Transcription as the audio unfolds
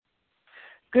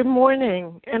Good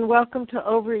morning, and welcome to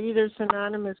Overeaters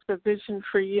Anonymous, the Vision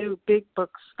for You Big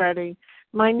Book Study.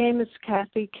 My name is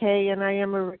Kathy Kay, and I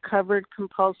am a recovered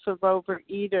compulsive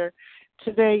overeater.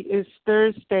 Today is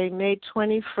Thursday, May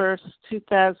 21st,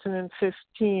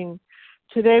 2015.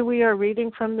 Today we are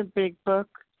reading from the Big Book,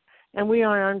 and we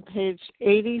are on page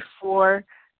 84,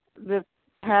 the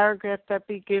paragraph that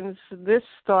begins, "This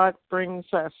thought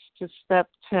brings us to step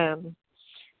 10.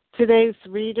 Today's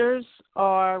readers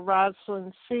are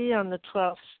Rosalind C. on the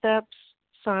 12 Steps,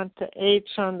 Santa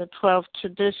H. on the 12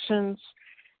 Traditions,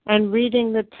 and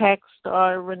reading the text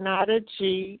are Renata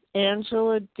G.,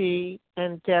 Angela D.,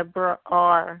 and Deborah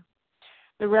R.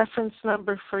 The reference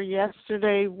number for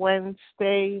yesterday,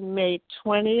 Wednesday, May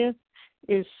 20th,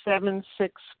 is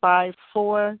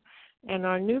 7654, and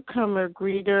our newcomer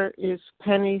greeter is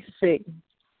Penny C.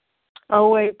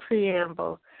 OA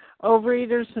Preamble.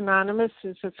 Overeaters Anonymous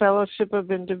is a fellowship of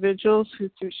individuals who,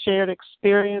 through shared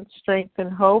experience, strength,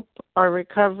 and hope, are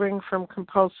recovering from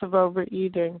compulsive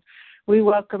overeating. We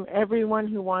welcome everyone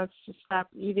who wants to stop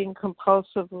eating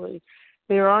compulsively.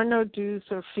 There are no dues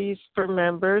or fees for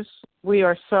members. We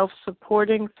are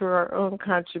self-supporting through our own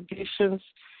contributions,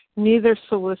 neither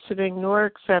soliciting nor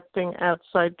accepting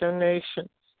outside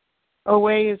donations.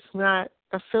 OA is not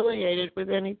affiliated with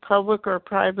any public or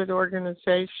private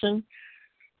organization,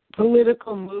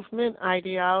 political movement,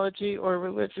 ideology, or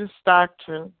religious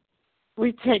doctrine.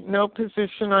 We take no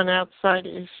position on outside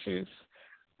issues.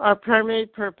 Our primary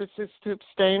purpose is to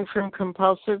abstain from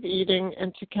compulsive eating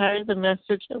and to carry the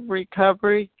message of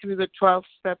recovery through the 12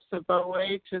 steps of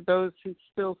OA to those who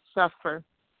still suffer.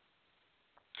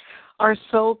 Our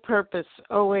sole purpose,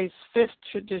 OA's fifth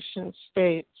tradition,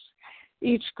 states,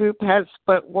 each group has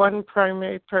but one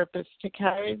primary purpose, to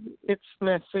carry its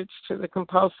message to the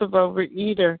compulsive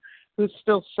overeater who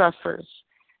still suffers.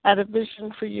 At a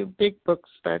Vision for You Big Book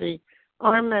Study,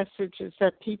 our message is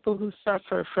that people who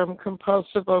suffer from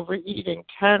compulsive overeating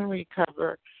can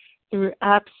recover through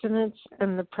abstinence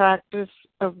and the practice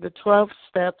of the 12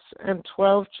 steps and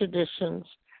 12 traditions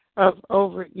of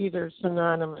Overeaters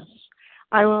Anonymous.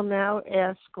 I will now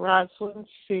ask Rosalind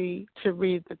C. to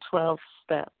read the 12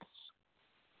 steps.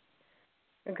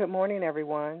 Good morning,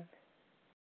 everyone.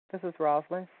 This is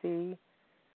Rosalind C.,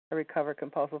 a recovered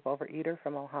compulsive overeater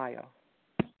from Ohio.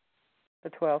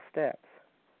 The 12 steps.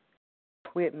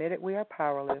 We admitted we are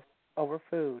powerless over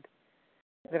food,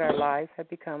 that our lives have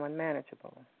become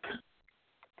unmanageable.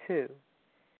 2.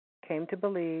 Came to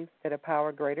believe that a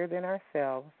power greater than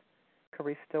ourselves could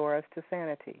restore us to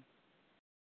sanity.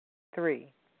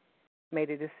 3. Made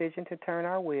a decision to turn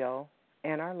our will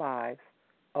and our lives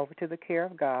over to the care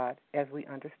of God as we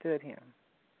understood Him.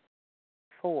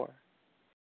 4.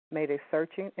 Made a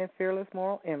searching and fearless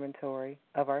moral inventory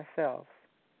of ourselves.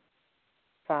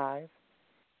 5.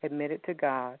 Admitted to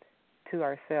God, to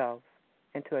ourselves,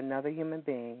 and to another human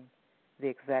being the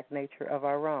exact nature of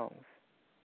our wrongs.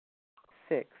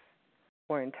 6.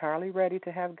 Were entirely ready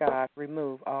to have God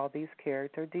remove all these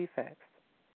character defects.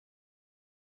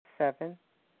 7.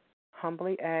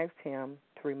 Humbly asked Him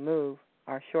to remove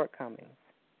our shortcomings.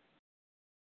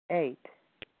 8.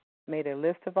 Made a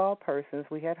list of all persons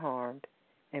we had harmed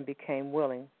and became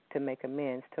willing to make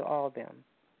amends to all them.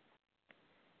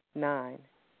 9.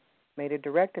 Made a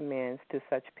direct amends to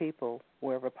such people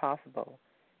wherever possible,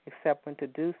 except when to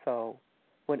do so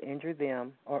would injure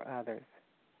them or others.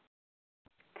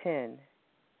 10.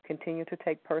 Continued to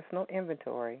take personal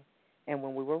inventory, and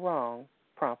when we were wrong,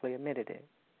 promptly admitted it.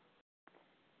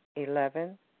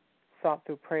 11. Sought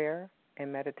through prayer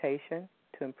and meditation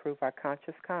to improve our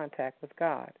conscious contact with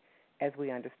God as we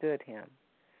understood Him,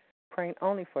 praying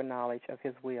only for knowledge of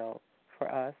His will for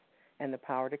us and the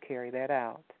power to carry that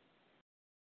out.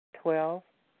 12.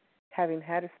 Having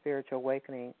had a spiritual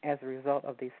awakening as a result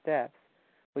of these steps,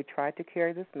 we tried to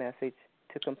carry this message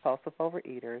to compulsive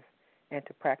overeaters and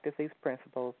to practice these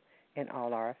principles in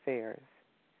all our affairs.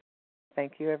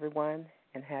 Thank you, everyone,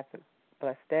 and have a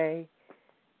blessed day,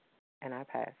 and I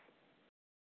pass.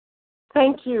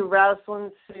 Thank you,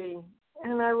 Rosalind C.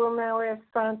 And I will now ask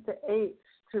Santa H.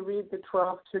 to read the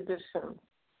 12 traditions.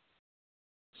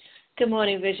 Good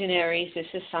morning, visionaries. This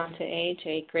is Santa H.,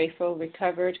 a grateful,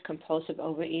 recovered, compulsive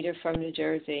overeater from New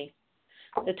Jersey.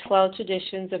 The 12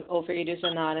 traditions of Overeaters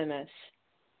Anonymous.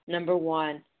 Number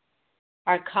 1,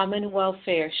 our common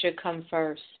welfare should come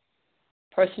first.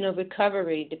 Personal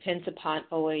recovery depends upon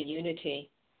OA unity.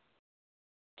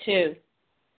 2,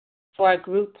 for our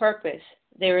group purpose,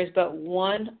 there is but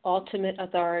one ultimate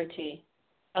authority,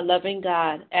 a loving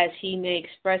God, as He may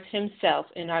express Himself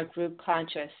in our group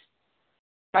conscious.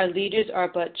 Our leaders are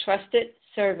but trusted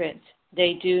servants.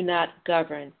 They do not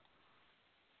govern.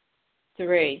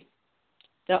 3.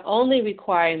 The only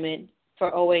requirement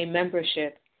for OA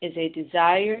membership is a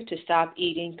desire to stop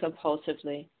eating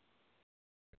compulsively.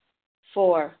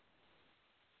 4.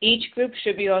 Each group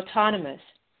should be autonomous,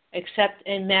 except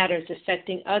in matters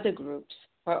affecting other groups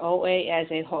or OA as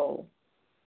a whole.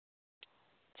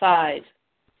 5.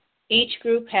 Each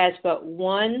group has but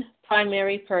one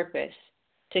primary purpose: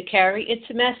 to carry its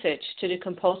message to the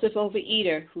compulsive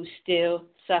overeater who still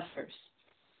suffers.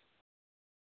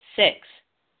 6.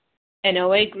 An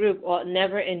OA group ought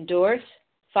never endorse,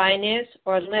 finance,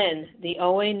 or lend the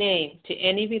OA name to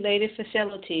any related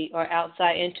facility or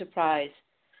outside enterprise,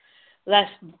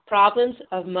 lest problems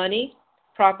of money,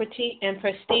 property, and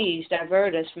prestige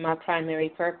divert us from our primary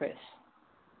purpose.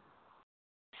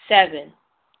 7.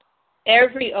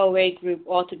 Every OA group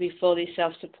ought to be fully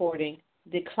self-supporting,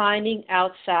 declining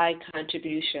outside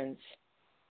contributions.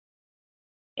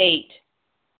 8.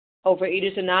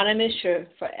 Overeaters Anonymous should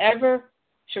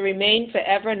remain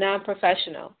forever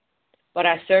non-professional, but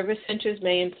our service centers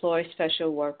may employ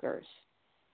special workers.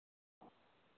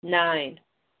 9.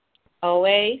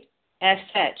 OA, as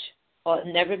such, ought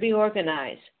never be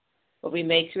organized, but we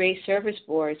may create service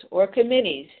boards or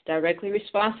committees directly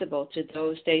responsible to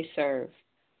those they serve.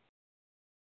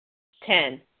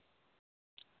 10.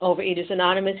 Overeaters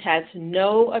Anonymous has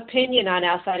no opinion on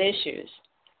outside issues.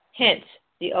 Hence,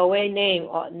 the OA name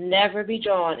ought never be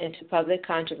drawn into public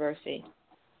controversy.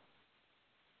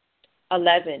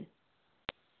 11.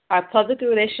 Our public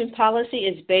relation policy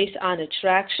is based on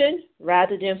attraction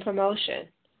rather than promotion.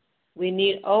 We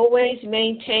need always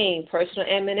maintain personal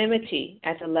anonymity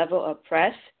at the level of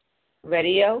press,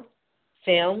 radio,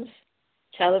 films,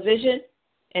 television,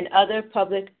 and other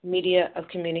public media of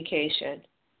communication.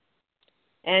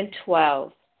 And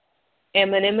 12.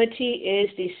 Anonymity is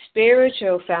the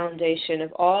spiritual foundation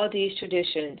of all these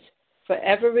traditions,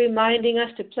 forever reminding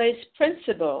us to place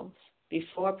principles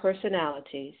before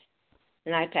personalities.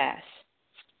 And I pass.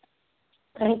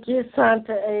 Thank you,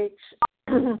 Santa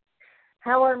H.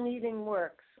 How our meeting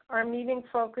works. Our meeting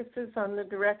focuses on the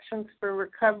directions for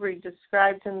recovery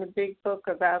described in the Big Book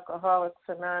of Alcoholics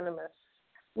Anonymous.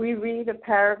 We read a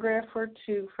paragraph or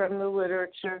two from the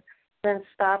literature, then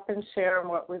stop and share on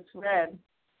what was read.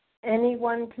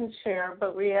 Anyone can share,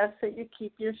 but we ask that you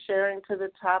keep your sharing to the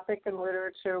topic and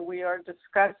literature we are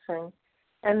discussing,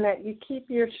 and that you keep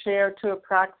your share to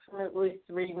approximately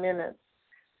 3 minutes.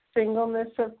 Singleness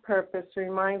of purpose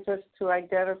reminds us to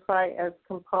identify as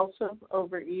compulsive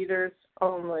overeaters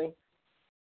only.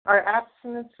 Our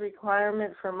abstinence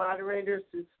requirement for moderators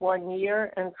is 1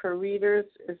 year, and for readers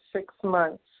is 6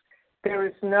 months. There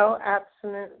is no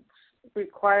abstinence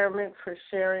requirement for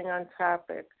sharing on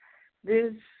topic.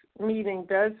 This meeting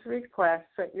does request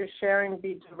that your sharing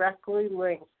be directly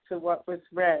linked to what was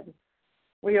read.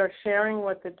 We are sharing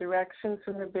what the directions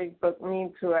in the Big Book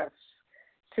mean to us.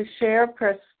 To share,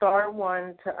 press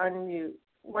 *1 to unmute.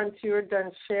 Once you are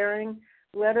done sharing,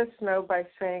 let us know by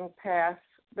saying pass,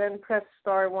 then press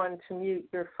 *1 to mute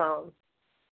your phone.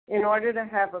 In order to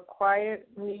have a quiet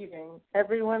meeting,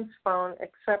 everyone's phone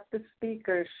except the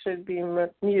speaker should be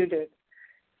muted.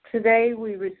 Today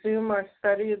we resume our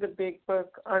study of the Big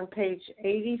Book on page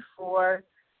 84,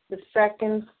 the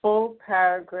second full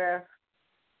paragraph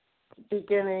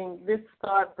beginning, this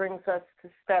thought brings us to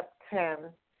step 10.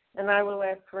 And I will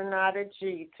ask Renata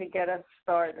G. to get us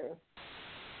started.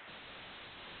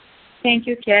 Thank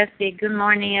you, Kathy. Good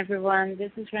morning, everyone.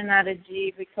 This is Renata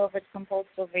G., recovered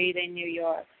compulsive overeater in New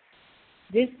York.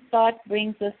 This thought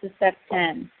brings us to step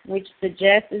 10, which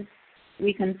suggests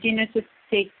we continue to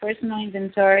take personal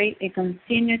inventory and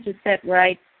continue to set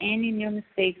right any new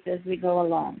mistakes as we go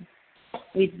along.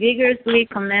 We vigorously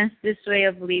commenced this way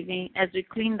of living as we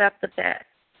cleaned up the past.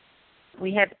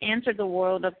 We have entered the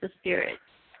world of the Spirit.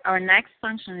 Our next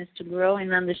function is to grow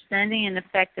in understanding and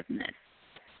effectiveness.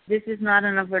 This is not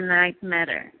an overnight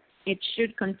matter. It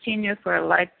should continue for a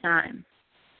lifetime.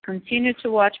 Continue to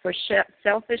watch for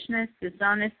selfishness,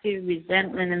 dishonesty,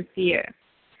 resentment, and fear.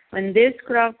 When this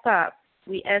crop up,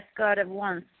 we ask God at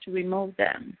once to remove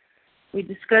them. We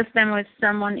discuss them with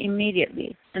someone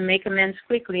immediately and make amends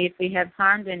quickly if we have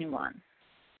harmed anyone.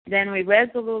 Then we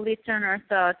resolutely turn our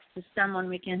thoughts to someone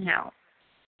we can help.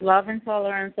 Love and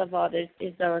tolerance of others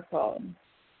is our call.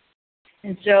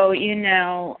 And so,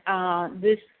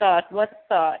 this thought, what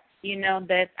thought?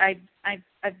 That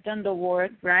I've done the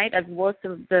work, right? I've worked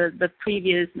the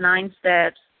previous 9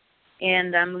 steps,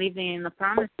 and I'm living in the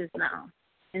promises now.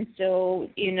 And so,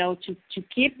 to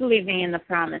keep living in the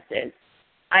promises,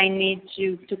 I need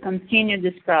to continue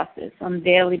this process on a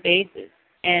daily basis.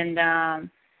 And,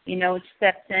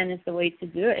 step 10 is the way to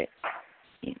do it.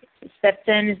 Step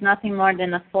 10 is nothing more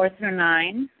than a 4 through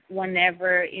 9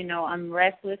 whenever, I'm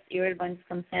restless, irritable,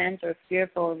 discontent, or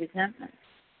fearful or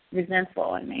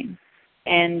resentful,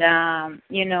 And,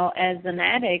 as an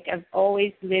addict, I've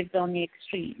always lived on the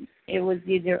extremes. It was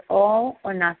either all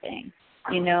or nothing.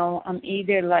 I'm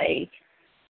either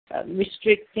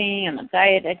restricting, I'm a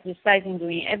diet, exercising,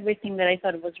 doing everything that I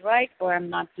thought was right, or I'm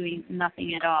not doing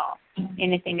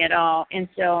anything at all. And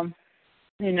so,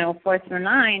 4 through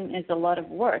 9 is a lot of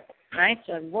work, right?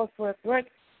 So I work,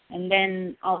 and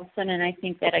then all of a sudden I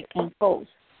think that I can post.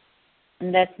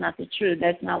 And that's not the truth.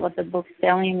 That's not what the book's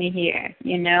telling me here.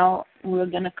 We're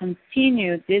going to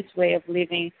continue this way of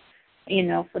living,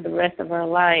 for the rest of our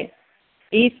life.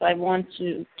 If I want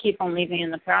to keep on living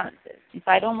in the provinces. If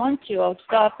I don't want to, I'll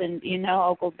stop and,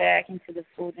 I'll go back into the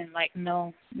food in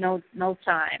no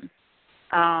time.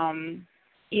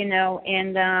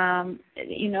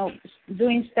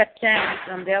 Doing step 10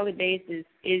 on a daily basis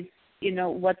is,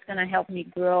 what's going to help me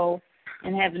grow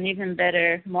and have an even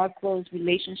better, more close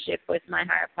relationship with my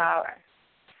higher power.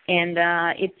 And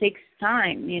it takes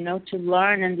time, to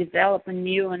learn and develop a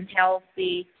new and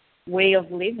healthy way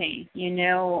of living,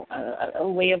 a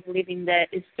way of living that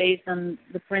is based on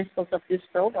the principles of this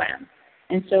program.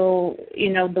 And so,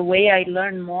 the way I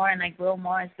learn more and I grow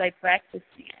more is by practicing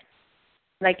it.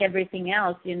 Like everything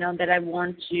else, that I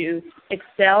want to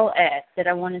excel at, that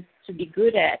I want to be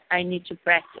good at, I need to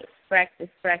practice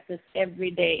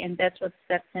every day. And that's what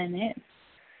Step 10 is.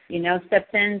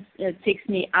 Step 10 takes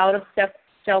me out of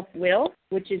self-will,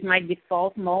 which is my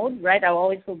default mode, right? I'll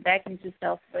always go back into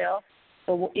self-will.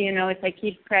 So, if I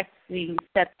keep practicing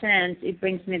Step 10, it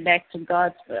brings me back to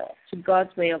God's will, to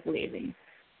God's way of living.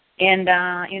 And,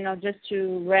 just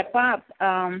to wrap up,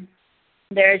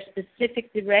 there are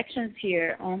specific directions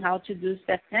here on how to do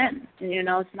Step 10.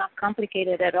 It's not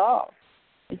complicated at all.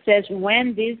 It says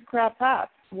when these crop up,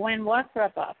 when what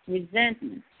crop up?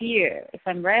 Resentment, fear, if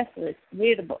I'm restless,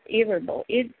 irritable,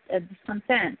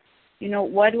 discontent.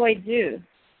 What do?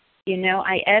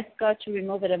 I ask God to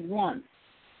remove it at once.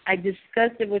 I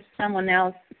discuss it with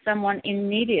someone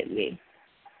immediately.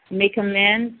 Make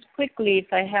amends quickly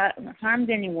if I have harmed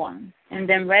anyone, and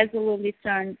then resolutely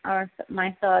turn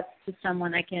my thoughts to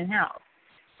someone I can help.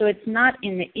 So it's not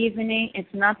in the evening,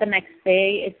 it's not the next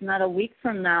day, it's not a week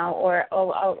from now, or,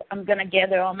 I'm going to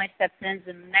gather all my Step 10s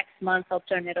and next month I'll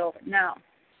turn it over. No,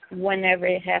 whenever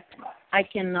it happens. I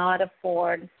cannot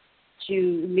afford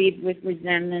to live with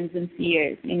resentments and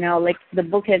fears. Like the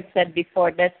book had said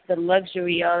before, that's the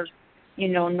luxury of,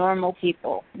 normal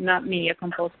people, not me, a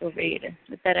compulsive overeater.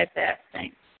 With that, I pass.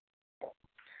 Thanks.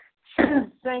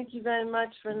 Thank you very much,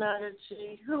 Renata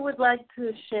G. Who would like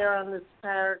to share on this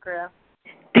paragraph?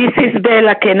 This is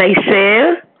Bella. Can I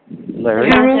share?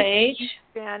 Larry. Santa H.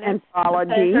 And Paula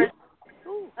D.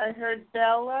 I heard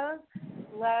Bella,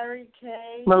 Larry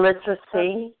K. Melissa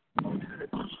C.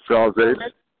 Charles H.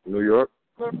 New York.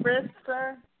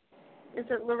 Larissa. Is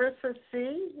it Larissa C?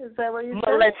 Is that what you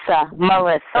said?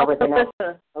 Melissa. Oh,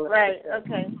 Melissa. Right,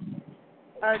 okay.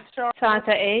 Charles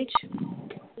Santa H.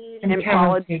 And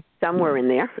Paula D. Somewhere in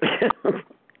there.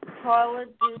 Paula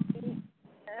D.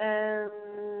 And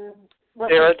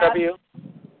Sarah W.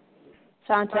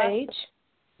 Santa H.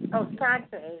 Oh,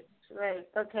 Santa H. Right,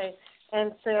 okay.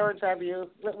 And Sarah W.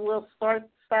 We'll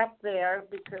stop there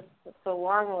because it's a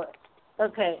long list.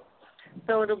 Okay.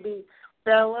 So it'll be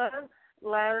Bella,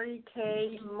 Larry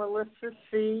K., Melissa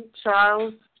C.,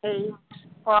 Charles H.,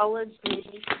 Paula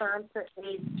G., Santa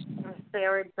H., and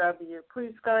Sarah W.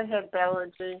 Please go ahead, Bella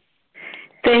G.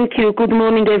 Thank you. Good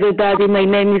morning, everybody. My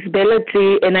name is Bella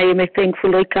G., and I am a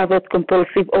thankful recovered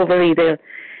compulsive overeater.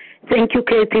 Thank you,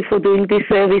 Katie, for doing this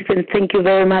service, and thank you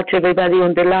very much, everybody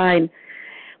on the line.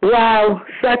 Wow,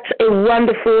 such a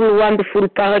wonderful, wonderful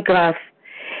paragraph.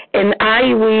 And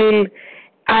I will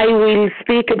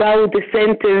speak about the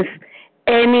sentence,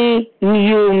 any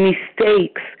new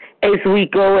mistakes as we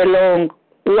go along.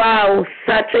 Wow,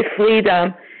 such a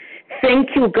freedom.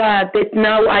 Thank you, God, that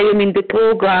now I am in the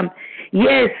program.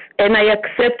 Yes, and I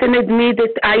accept and admit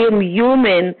that I am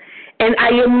human and I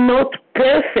am not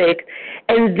perfect.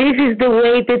 And this is the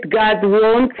way that God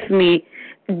wants me.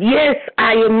 Yes,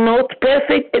 I am not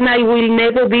perfect and I will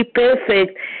never be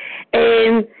perfect.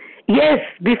 And yes,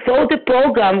 before the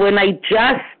program, when I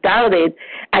just started,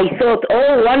 I thought,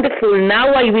 oh, wonderful,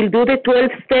 now I will do the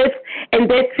 12 steps and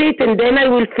that's it, and then I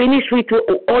will finish with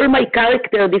all my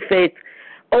character defects.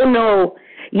 Oh, no.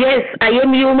 Yes, I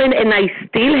am human and I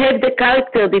still have the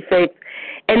character defects.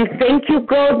 And thank you,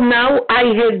 God, now I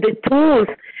have the tools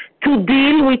to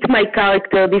deal with my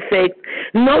character defects,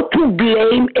 not to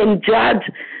blame and judge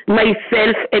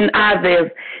myself and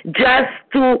others, just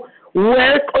to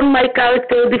work on my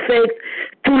character defects,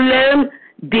 to learn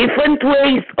different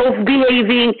ways of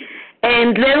behaving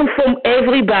and learn from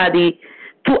everybody,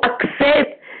 to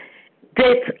accept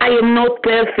that I am not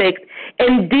perfect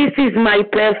and this is my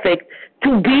perfect,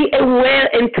 to be aware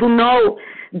and to know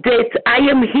that I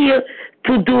am here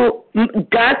to do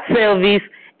God's service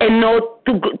and not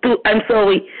to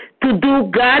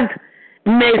do God's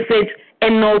message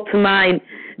and not mine.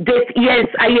 That yes,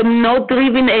 I am not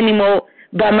driven anymore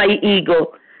by my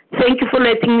ego. Thank you for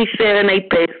letting me share, and I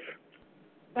pass.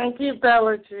 Thank you,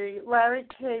 Bella G. Larry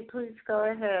K., please go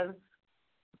ahead.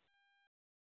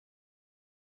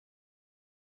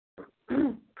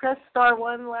 Press star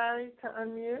 1, Larry, to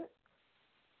unmute.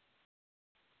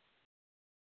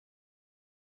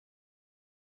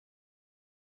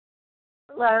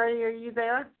 Larry, are you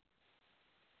there?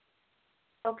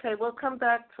 Okay, we'll come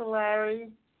back to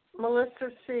Larry.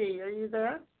 Melissa C., are you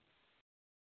there?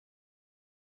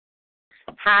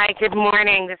 Hi, good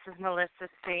morning. This is Melissa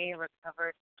C.,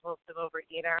 recovered compulsive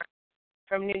overeater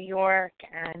from New York.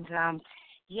 And, this,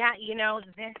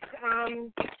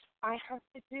 I have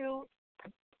to do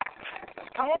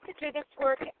this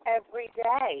work every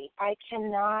day. I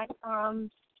cannot,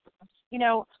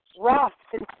 rest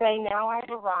and say, now I've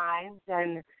arrived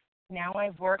and now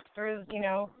I've worked through,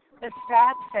 the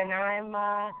steps and I'm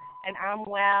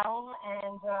well.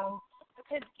 And,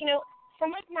 because,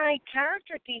 some of my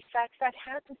character defects, I've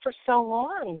had them for so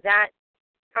long that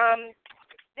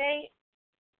they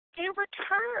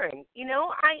return.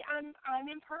 I'm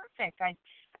imperfect.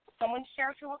 Someone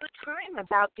shares all the time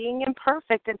about being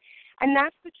imperfect, and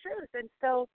that's the truth. And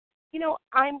so,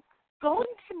 I'm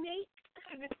going to make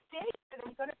mistakes, and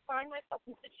I'm going to find myself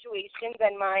in situations,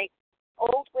 and my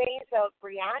old ways of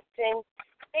reacting,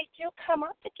 they do come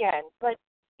up again. But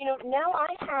now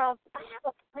I have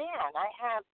a plan. I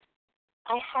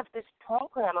have this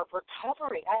program of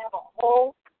recovery. I have a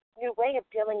whole new way of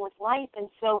dealing with life. And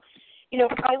so,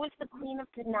 I was the queen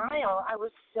of denial. I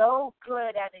was so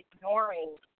good at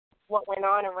ignoring what went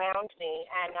on around me.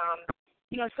 And,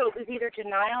 so it was either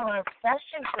denial or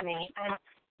obsession for me. And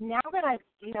now that I'm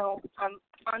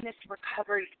on this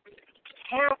recovered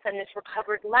path and this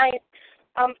recovered life,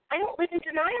 I don't live in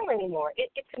denial anymore.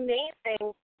 It's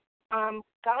amazing.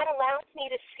 God allows me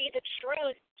to see the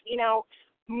truth,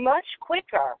 much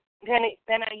quicker than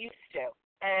I used to,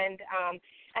 and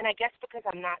I guess because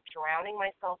I'm not drowning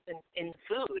myself in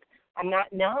food, I'm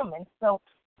not numb, and so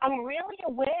I'm really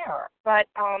aware, but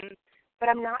I'm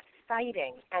not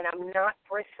fighting, and I'm not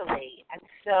bristly, and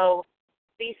so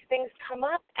these things come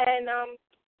up, and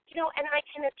and I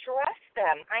can address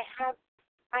them. I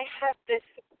have this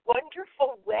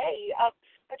wonderful way of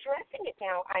addressing it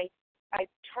now. I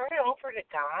turn it over to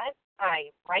God.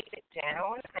 I write it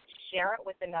down. I share it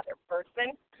with another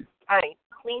person. I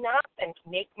clean up and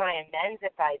make my amends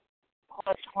if I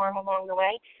caused harm along the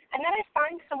way. And then I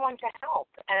find someone to help.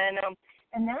 And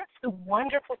that's the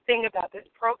wonderful thing about this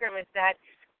program is that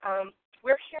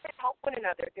we're here to help one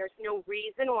another. There's no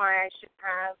reason why I should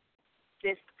have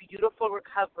this beautiful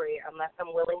recovery unless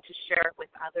I'm willing to share it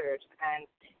with others. And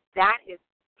that is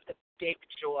the big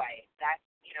joy. That's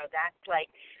like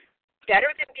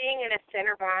better than being in a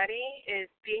thinner body is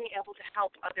being able to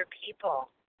help other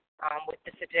people with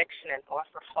this addiction and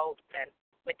offer hope. And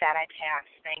with that, I pass.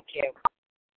 Thank you.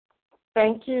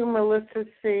 Thank you, Melissa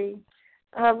C.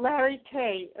 Larry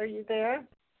K., are you there?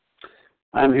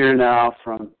 I'm here now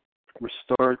from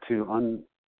restored to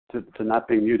not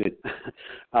being muted.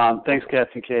 Thanks,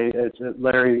 Kathy K. It's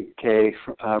Larry K.,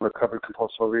 recovered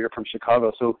compulsive overeater from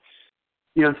Chicago. So,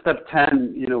 in step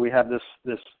 10, we have this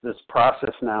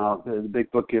process now. The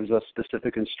big book gives us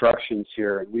specific instructions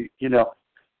here. We've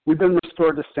been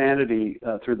restored to sanity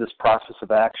through this process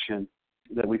of action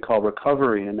that we call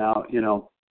recovery. And now,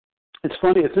 it's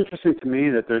funny. It's interesting to me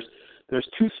that there's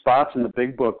two spots in the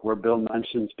big book where Bill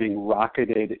mentions being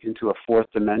rocketed into a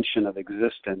fourth dimension of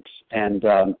existence, and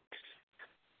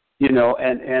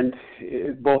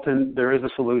both there is a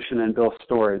solution in Bill's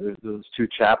story. There's those two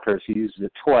chapters. He uses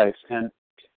it twice, and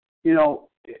this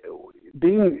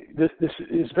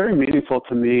is very meaningful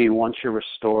to me once you're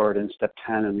restored in step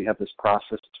 10, and we have this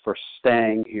process for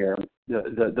staying here.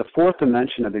 The fourth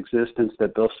dimension of existence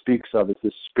that Bill speaks of is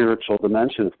this spiritual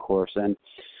dimension, of course, and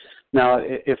now,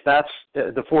 if that's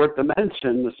the fourth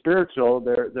dimension, the spiritual,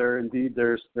 there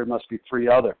must be three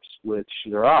others, which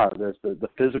there are. There's the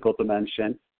physical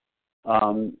dimension,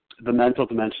 the mental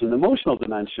dimension, the emotional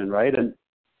dimension, right? And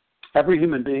every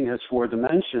human being has four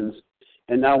dimensions.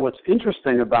 And now what's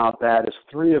interesting about that is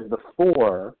three of the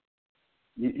four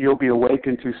you'll be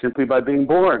awakened to simply by being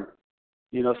born.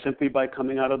 Simply by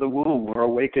coming out of the womb, we're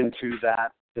awakened to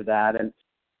to that. And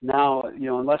now,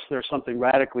 unless there's something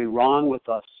radically wrong with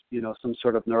us, some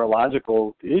sort of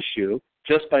neurological issue,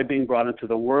 just by being brought into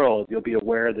the world, you'll be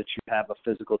aware that you have a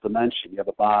physical dimension, you have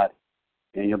a body,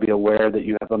 and you'll be aware that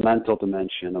you have a mental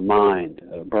dimension, a mind,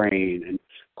 a brain, and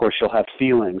of course you'll have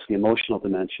feelings, the emotional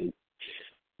dimension.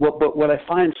 But what I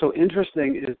find so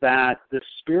interesting is that the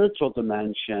spiritual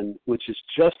dimension, which is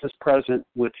just as present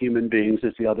with human beings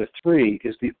as the other three,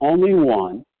 is the only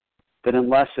one that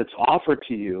unless it's offered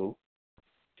to you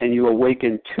and you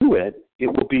awaken to it, it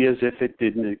will be as if it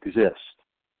didn't exist.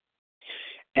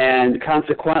 And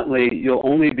consequently, you'll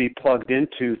only be plugged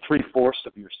into 3/4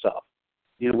 of yourself,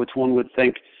 which one would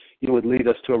think would lead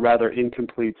us to a rather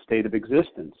incomplete state of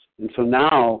existence. And so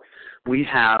now we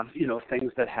have,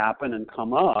 things that happen and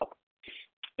come up,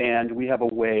 and we have a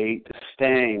way to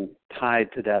staying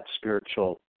tied to that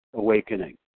spiritual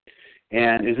awakening.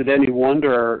 And is it any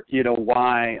wonder,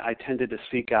 why I tended to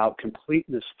seek out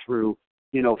completeness through,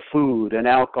 food and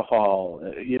alcohol,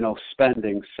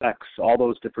 spending, sex, all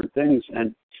those different things.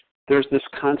 And there's this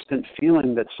constant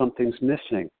feeling that something's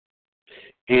missing.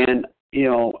 And,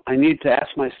 I need to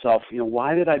ask myself,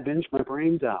 why did I binge my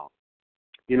brains out?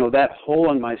 That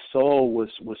hole in my soul was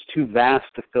too vast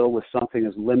to fill with something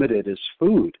as limited as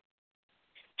food.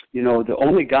 The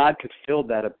only God could fill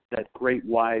that great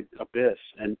wide abyss.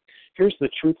 And here's the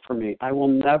truth for me. I will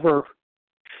never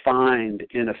find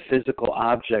in a physical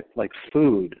object like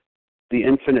food the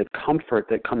infinite comfort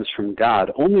that comes from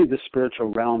God. Only the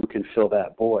spiritual realm can fill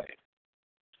that void.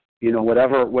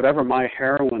 Whatever my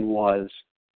heroin was,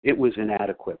 it was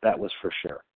inadequate. That was for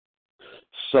sure.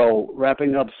 So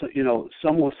wrapping up,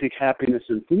 some will seek happiness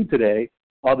in food today,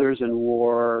 others in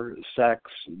war, sex,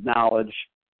 knowledge,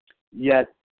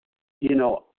 yet,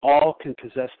 all can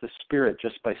possess the spirit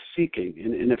just by seeking.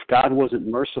 And if God wasn't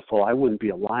merciful, I wouldn't be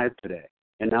alive today.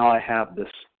 And now I have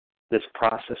this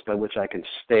process by which I can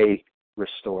stay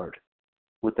restored.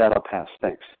 With that, I'll pass.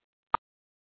 Thanks.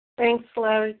 Thanks,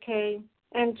 Larry K.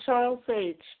 And Charles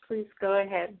H., please go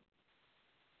ahead.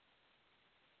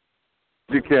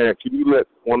 DK, can you let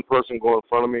one person go in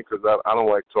front of me? Because I don't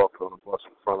like talking on the bus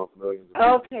in front of millions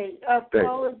of people. Okay.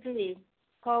 Paula D.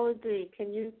 Paula D.,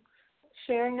 can you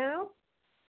share now?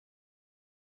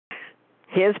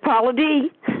 Here's Paula D.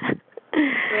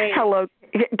 Great. Hello,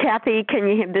 Kathy. Can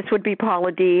you hear? This would be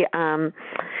Paula D. And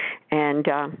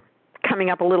coming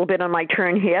up a little bit on my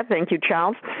turn here. Thank you,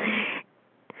 Charles.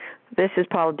 This is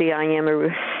Paula D. I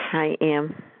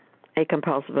am a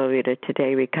compulsive overeater,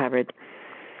 today recovered.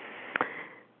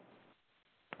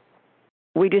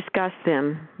 We discuss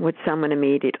them with someone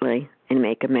immediately and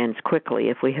make amends quickly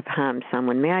if we have harmed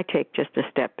someone. May I take just a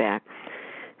step back?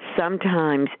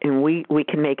 Sometimes, and we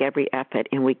can make every effort,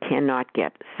 and we cannot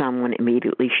get someone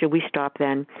immediately. Should we stop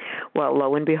then? Well,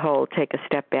 lo and behold, take a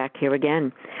step back here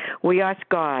again. We ask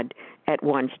God at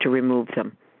once to remove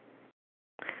them.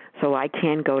 So I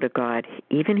can go to God,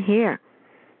 even here,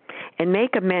 and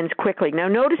make amends quickly. Now,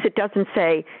 notice it doesn't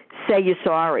say you're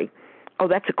sorry. Oh,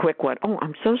 that's a quick one. Oh,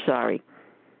 I'm so sorry.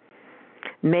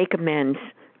 Make amends,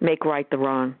 make right the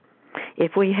wrong.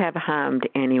 If we have harmed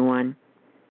anyone,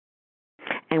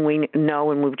 and we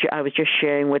know, and I was just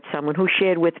sharing with someone who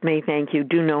shared with me, thank you,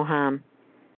 do no harm.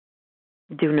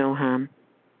 Do no harm.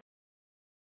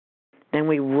 Then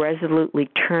we resolutely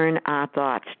turn our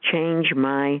thoughts, change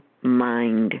my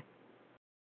mind.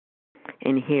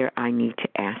 And here I need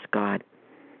to ask God,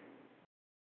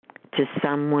 to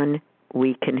someone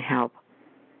we can help.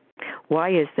 Why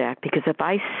is that? Because if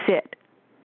I sit,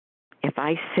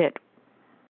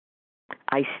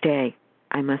 I stay.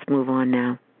 I must move on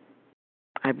now.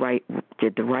 I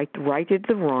did the right did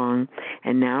the wrong,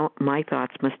 and now my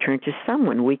thoughts must turn to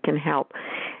someone we can help.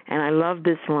 And I love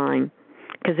this line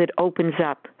because it opens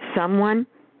up someone.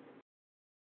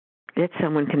 That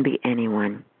someone can be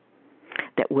anyone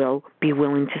that will be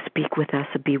willing to speak with us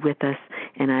or be with us,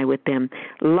 and I with them.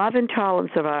 Love and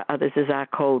tolerance of our others is our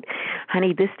code.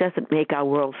 Honey, this doesn't make our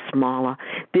world smaller.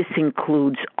 This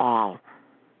includes all.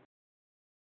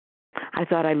 I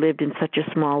thought I lived in such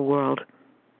a small world.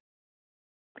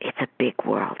 It's a big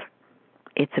world.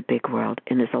 It's a big world,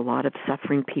 and there's a lot of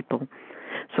suffering people.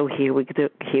 So here we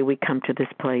come to this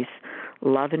place.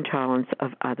 Love and tolerance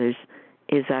of others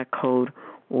is our code.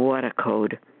 What a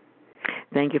code.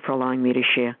 Thank you for allowing me to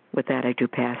share. With that, I do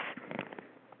pass.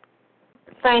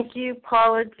 Thank you,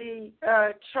 Paula D.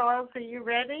 Charles, are you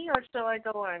ready, or shall I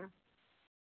go on?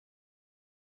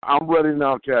 I'm ready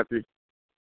now, Kathy.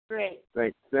 Great.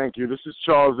 Thank you. This is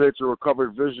Charles H., a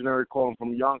recovered visionary calling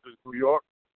from Yonkers, New York.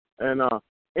 And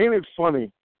ain't it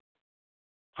funny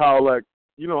how,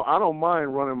 I don't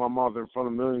mind running my mouth in front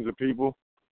of millions of people,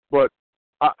 but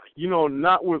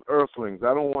not with earthlings.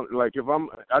 I don't want, like,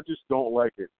 I just don't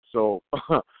like it. So,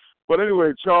 but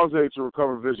anyway, Charles H., a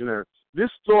recovered visionary. This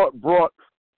thought brought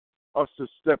us to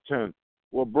step 10.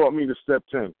 Well, brought me to step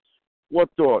 10. What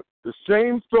thought? The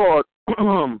same thought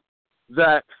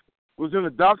that was in the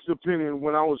doctor's opinion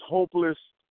when I was hopeless,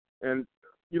 and,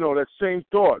 that same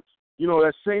thought.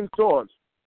 That same thought,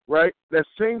 right? That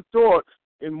same thought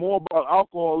and more about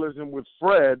alcoholism with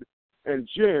Fred and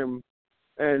Jim,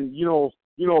 and,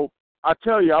 I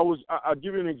tell you, I'll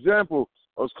give you an example.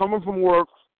 I was coming from work.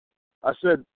 I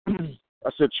said,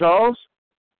 Charles,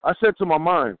 I said to my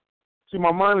mind, see,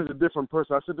 my mind is a different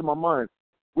person. I said to my mind,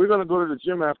 we're going to go to the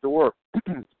gym after work.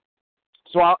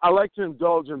 So I like to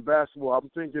indulge in basketball. I'm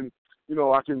thinking,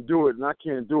 I can do it, and I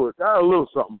can't do it. A little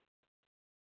something.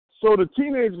 So the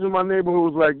teenagers in my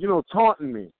neighborhood was like,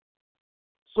 taunting me.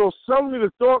 So suddenly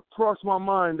the thought crossed my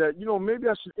mind that, maybe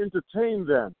I should entertain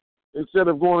them instead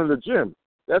of going to the gym.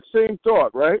 That same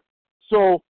thought, right?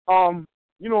 So,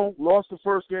 lost the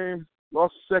first game,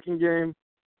 lost the second game,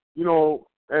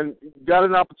 and got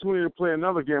an opportunity to play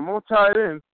another game. I'm going to tie it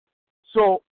in.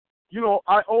 So,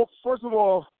 first of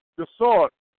all, the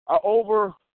thought, I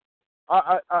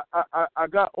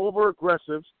got over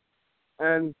aggressive,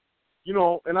 and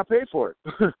and I paid for it.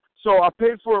 So I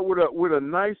paid for it with a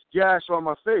nice gash on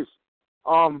my face.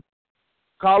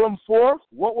 Column 4,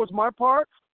 what was my part?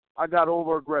 I got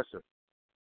over aggressive,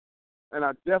 and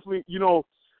I definitely,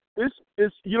 it's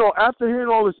after hearing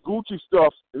all this Gucci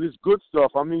stuff and this good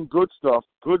stuff, I mean good stuff,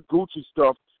 good Gucci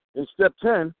stuff in step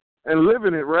 10, and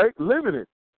living it, right? Living it,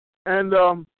 and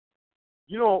I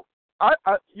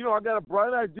got a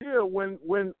bright idea when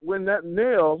that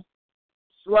nail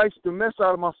sliced the mess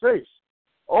out of my face.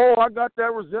 Oh, I got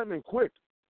that resentment quick,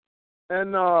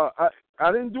 and I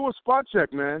didn't do a spot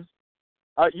check, man.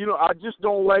 I just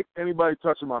don't like anybody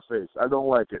touching my face. I don't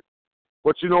like it.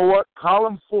 But you know what?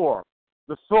 Column 4,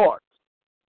 the thought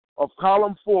of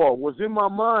column 4 was in my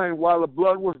mind while the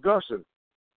blood was gushing.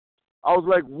 I was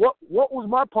like, what was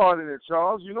my part in it,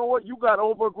 Charles? You know what? You got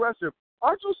over aggressive.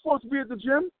 Aren't you supposed to be at the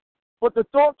gym? But the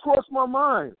thought crossed my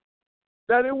mind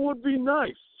that it would be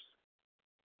nice,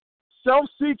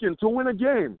 self-seeking, to win a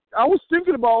game. I was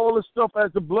thinking about all this stuff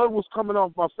as the blood was coming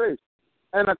off my face.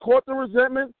 And I caught the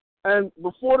resentment, and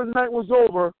before the night was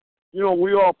over,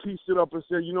 we all pieced it up and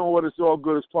said, you know what, it's all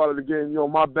good. It's part of the game.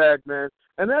 My bad, man.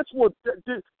 And that's what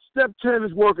step 10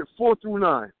 is working, 4 through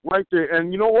 9, right there.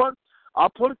 And you know what? I'll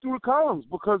put it through the columns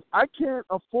because I can't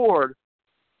afford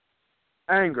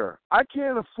anger. I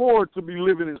can't afford to be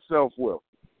living in self-will.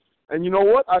 And you know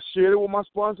what? I shared it with my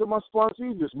sponsor, my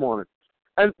sponsees this morning.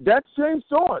 And that same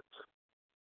thought,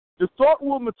 the thought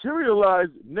will materialize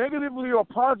negatively or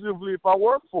positively if I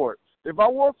work for it. If I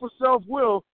work for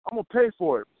self-will, I'm going to pay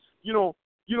for it.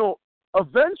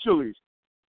 Eventually,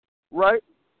 right?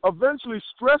 Eventually,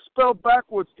 stress spelled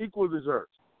backwards equals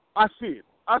desserts. I see it.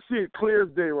 I see it clear as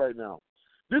day right now.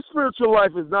 This spiritual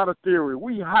life is not a theory.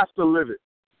 We have to live it.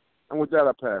 And with that,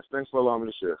 I pass. Thanks for allowing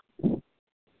me to share.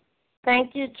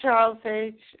 Thank you, Charles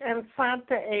H. And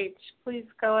Santa H., please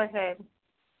go ahead.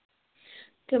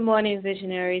 Good morning,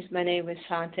 visionaries. My name is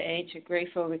Santa H., a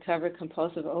grateful, recovered,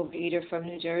 compulsive overeater from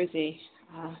New Jersey.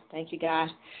 Thank you, God.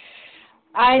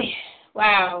 I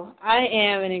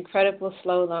am an incredible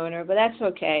slow learner, but that's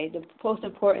okay. The most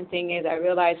important thing is I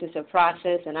realize it's a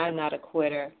process, and I'm not a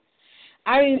quitter.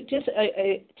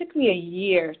 It took me a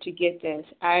year to get this.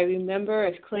 I remember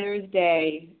as clear as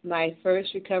day my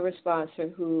first recovered sponsor,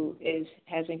 who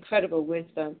has incredible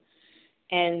wisdom,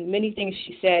 and many things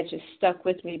she said just stuck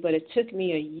with me, but it took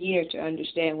me a year to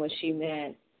understand what she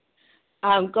meant.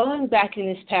 Going back in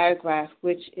this paragraph,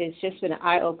 which has just been an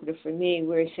eye-opener for me,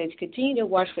 where it says, continue to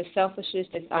watch for selfishness,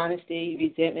 dishonesty,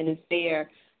 resentment, and fear.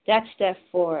 That's step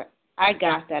 4. I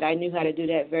got that. I knew how to do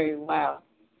that very well.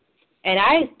 And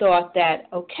I thought that,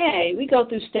 okay, we go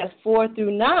through step 4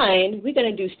 through 9. We're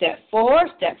going to do step 4,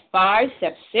 step 5,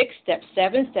 step 6, step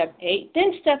 7, step 8,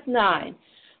 then step 9.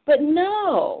 But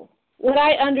no, what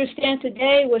I understand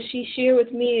today, what she shared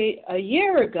with me a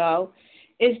year ago,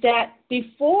 is that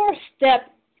before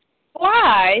step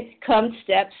 5 comes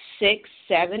step 6,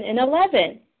 7, and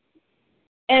 11.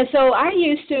 And so I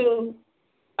used to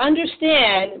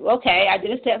understand, okay, I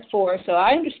did a step 4, so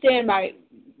I understand my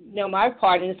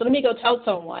part in it, so let me go tell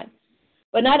someone.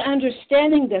 But not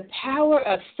understanding the power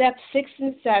of step 6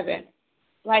 and 7,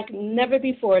 like never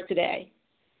before today,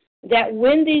 that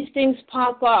when these things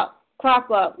crop up,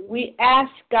 we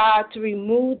ask God to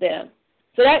remove them.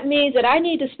 So that means that I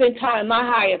need to spend time in my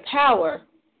higher power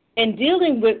and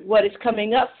dealing with what is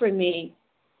coming up for me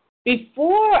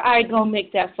before I go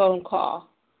make that phone call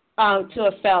to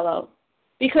a fellow.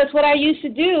 Because what I used to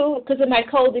do, because of my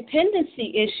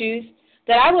codependency issues,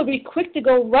 that I would be quick to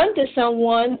go run to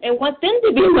someone and want them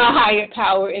to be my higher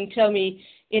power and tell me,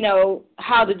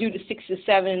 how to do the 6 to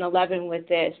 7 and 11 with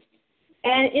this.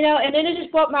 And, and then it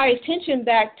just brought my attention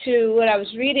back to what I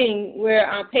was reading where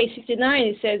on page 69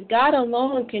 it says, God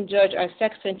alone can judge our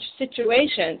sex and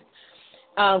situations.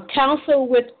 Counsel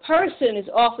with person is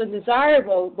often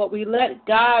desirable, but we let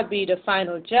God be the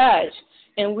final judge.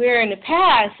 And where in the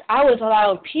past, I was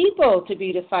allowing people to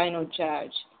be the final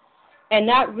judge and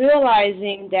not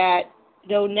realizing that,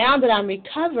 now that I'm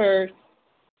recovered,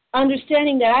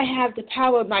 understanding that I have the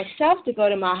power of myself to go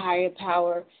to my higher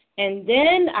power, and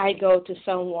then I go to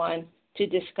someone to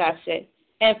discuss it.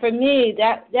 And for me,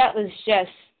 that was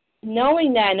just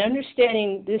knowing that and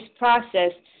understanding this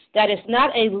process, that it's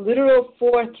not a literal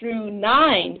 4 through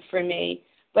 9 for me,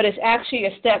 but it's actually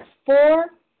a step 4,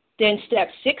 then step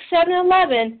 6, 7,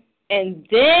 11, and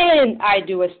then I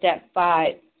do a step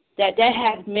 5. That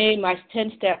has made my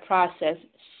 10-step process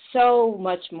so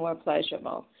much more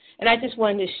pleasurable. And I just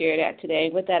wanted to share that today.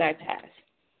 With that, I pass.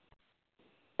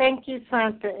 Thank you,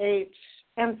 Santa H.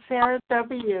 And Sarah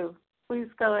W., please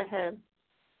go ahead.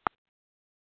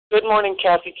 Good morning,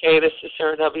 Kathy K. This is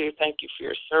Sarah W. Thank you for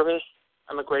your service.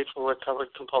 I'm a grateful, recovered,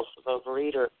 compulsive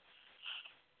overeater.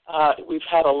 We've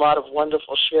had a lot of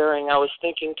wonderful sharing. I was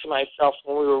thinking to myself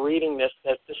when we were reading this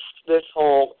that this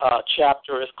whole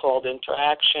chapter is called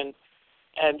Interaction.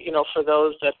 And, for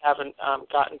those that haven't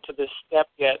gotten to this step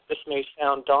yet, this may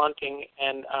sound daunting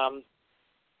and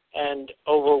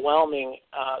overwhelming.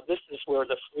 This is where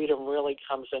the freedom really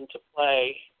comes into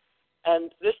play.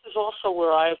 And this is also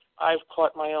where I've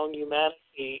caught my own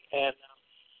humanity. And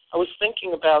I was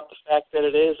thinking about the fact that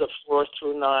it is a 4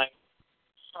 through 9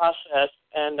 process.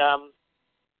 And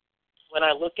when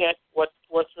I look at what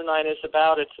the 9 is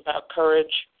about, it's about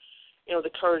courage. The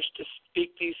courage to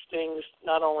speak these things,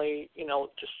 not only,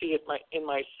 to see it in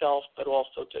myself, but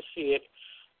also to see it,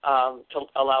 to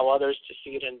allow others to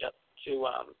see it and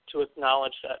to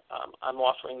acknowledge that I'm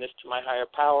offering this to my higher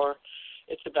power.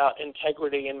 It's about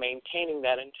integrity and maintaining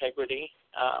that integrity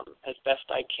as best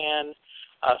I can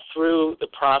through the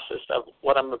process of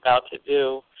what I'm about to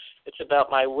do. It's about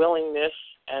my willingness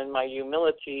and my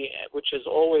humility, which is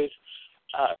always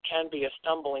can be a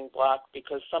stumbling block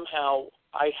because somehow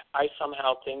I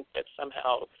somehow think that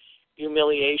somehow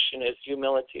humiliation is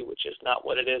humility, which is not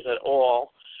what it is at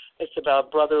all. It's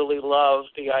about brotherly love,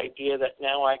 the idea that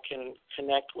now I can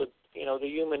connect with, the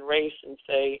human race and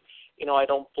say, I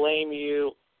don't blame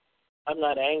you, I'm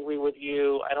not angry with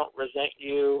you, I don't resent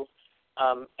you,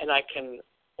 and I can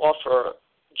offer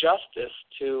justice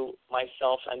to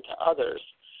myself and to others.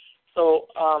 So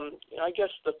I guess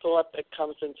the thought that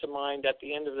comes into mind at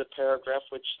the end of the paragraph,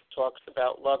 which talks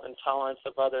about love and tolerance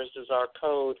of others, is our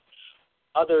code,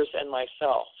 others and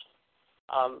myself.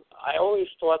 I always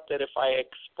thought that if I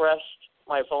expressed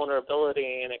my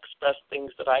vulnerability and expressed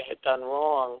things that I had done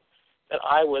wrong, that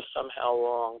I was somehow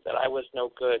wrong, that I was no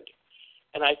good.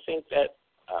 And I think that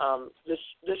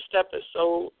this step is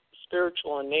so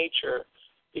spiritual in nature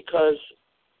because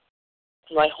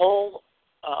my whole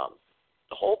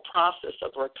the whole process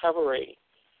of recovery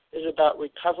is about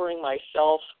recovering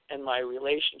myself and my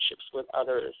relationships with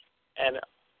others and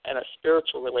a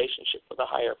spiritual relationship with a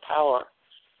higher power.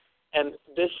 And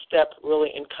this step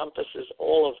really encompasses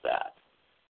all of that.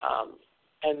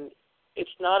 And it's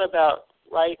not about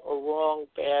right or wrong,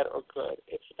 bad or good.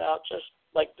 It's about just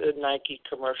like the Nike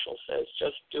commercial says,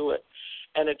 just do it.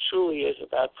 And it truly is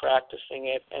about practicing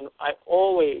it. And I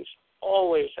always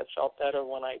have felt better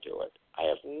when I do it. I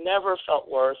have never felt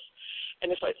worse.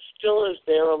 And if it still is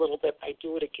there a little bit, I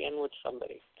do it again with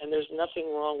somebody. And there's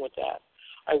nothing wrong with that.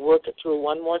 I work it through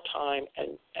one more time,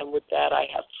 and with that I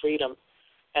have freedom.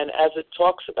 And as it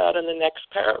talks about in the next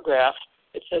paragraph,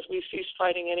 it says we cease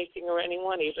fighting anything or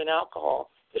anyone, even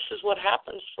alcohol. This is what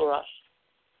happens for us.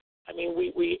 I mean,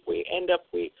 we end up,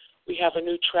 we have a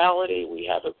neutrality, we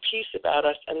have a peace about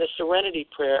us, and the serenity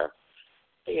prayer,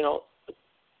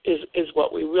 is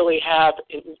what we really have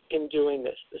in doing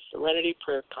this. The serenity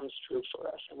prayer comes true for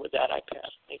us. And with that, I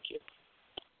pass. Thank you.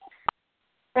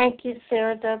 Thank you,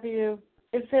 Sarah W.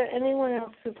 Is there anyone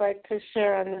else who'd like to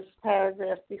share on this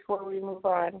paragraph before we move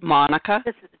on? Monica.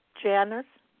 This is Janice.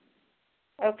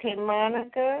 Okay,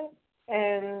 Monica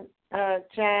and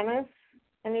Janice.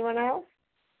 Anyone else?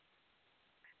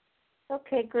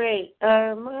 Okay, great.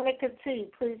 Monica T.,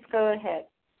 please go ahead.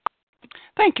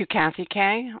 Thank you, Kathy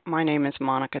K. My name is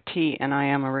Monica T., and I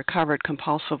am a recovered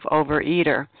compulsive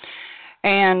overeater.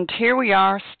 And here we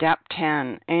are, step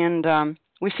 10. And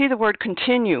We see the word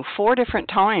continue 4 different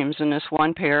times in this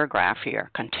one paragraph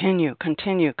here. Continue,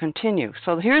 continue, continue.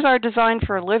 So here's our design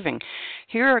for a living.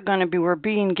 We're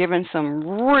being given some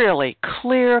really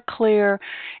clear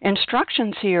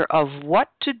instructions here of what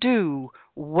to do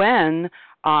when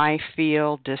I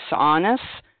feel dishonest,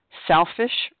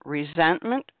 selfish,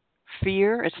 resentment,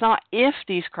 fear. It's not if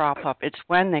these crop up, it's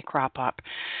when they crop up.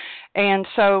 And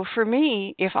so for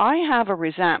me, if I have a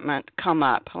resentment come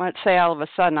up, let's say all of a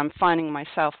sudden I'm finding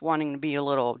myself wanting to be a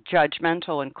little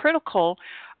judgmental and critical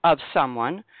of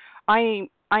someone, I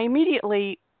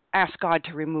immediately ask God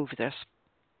to remove this.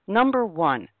 Number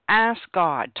 1, ask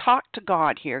God, talk to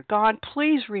God here. God,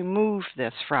 please remove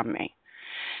this from me.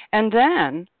 And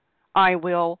then I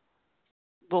will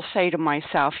say to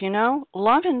myself,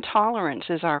 love and tolerance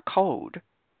is our code.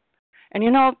 And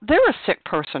they're a sick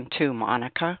person too,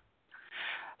 Monica.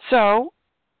 So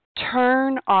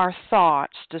turn our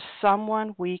thoughts to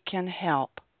someone we can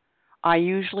help. I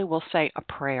usually will say a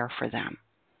prayer for them,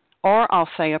 or I'll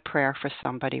say a prayer for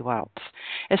somebody else.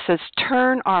 It says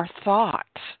turn our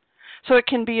thoughts. So it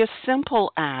can be as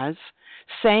simple as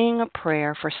saying a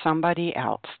prayer for somebody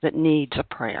else that needs a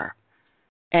prayer.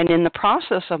 And in the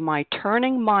process of my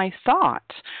turning my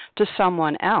thoughts to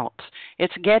someone else,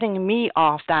 it's getting me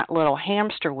off that little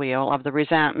hamster wheel of the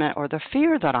resentment or the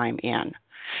fear that I'm in.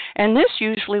 And this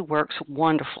usually works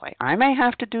wonderfully. I may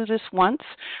have to do this once.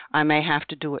 I may have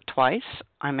to do it twice.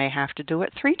 I may have to do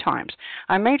it 3 times.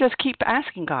 I may just keep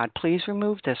asking God, please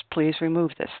remove this, please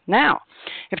remove this. Now,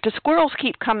 if the squirrels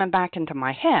keep coming back into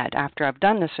my head after I've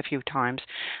done this a few times,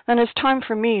 then it's time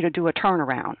for me to do a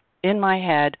turnaround. In my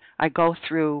head, I go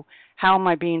through how am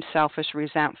I being selfish,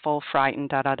 resentful, frightened,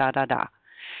 da-da-da-da-da.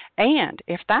 And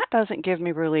if that doesn't give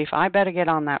me relief, I better get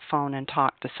on that phone and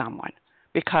talk to someone,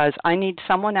 because I need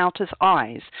someone else's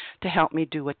eyes to help me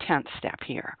do a 10th step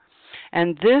here.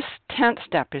 And this 10th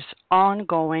step is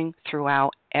ongoing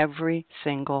throughout every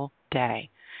single day.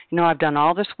 I've done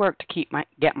all this work to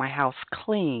get my house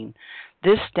clean.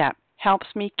 This step helps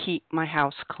me keep my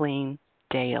house clean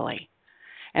daily.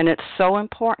 And it's so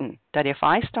important that if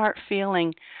I start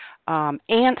feeling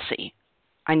antsy,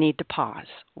 I need to pause.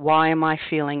 Why am I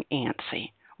feeling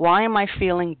antsy? Why am I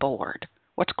feeling bored?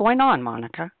 What's going on,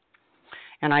 Monica?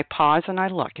 And I pause and I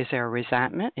look. Is there a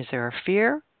resentment? Is there a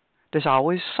fear? There's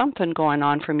always something going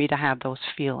on for me to have those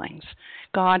feelings.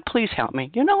 God, please help me.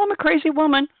 I'm a crazy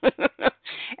woman.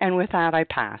 And with that, I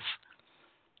pass.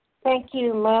 Thank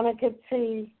you, Monica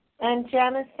T. And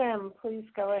Janice M., please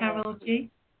go ahead. Carol G.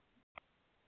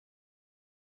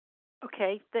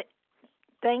 Okay.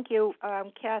 Thank you,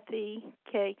 Kathy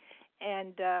K.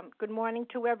 And good morning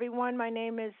to everyone. My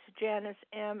name is Janice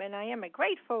M., and I am a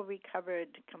grateful, recovered,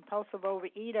 compulsive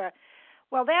overeater.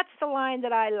 Well, that's the line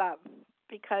that I love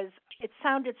because it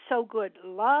sounded so good.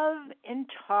 Love and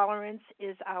tolerance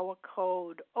is our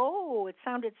code. Oh, it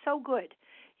sounded so good,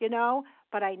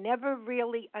 but I never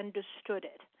really understood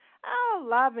it. Oh,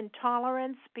 love and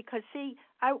tolerance, because, see,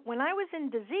 when I was in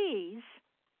disease,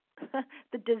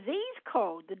 the disease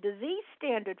code, the disease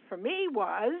standard for me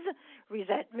was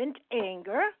resentment,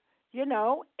 anger,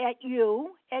 at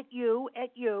you.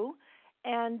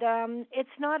 And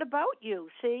it's not about you,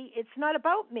 see? It's not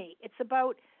about me.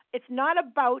 It's not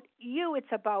about you.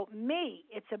 It's about me.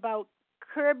 It's about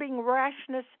curbing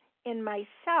rashness in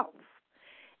myself.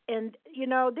 And,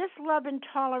 this love and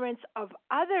tolerance of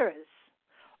others,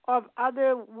 of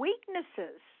other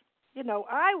weaknesses.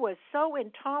 I was so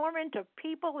intolerant of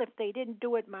people if they didn't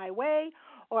do it my way,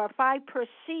 or if I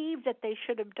perceived that they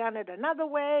should have done it another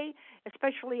way,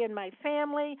 especially in my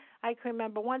family. I can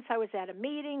remember once I was at a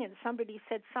meeting and somebody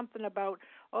said something about,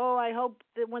 I hope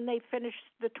that when they finish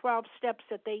the 12 steps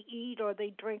that they eat or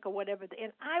they drink or whatever.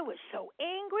 And I was so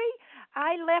angry.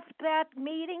 I left that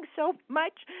meeting so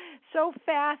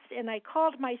fast, and I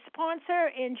called my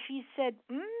sponsor, and she said,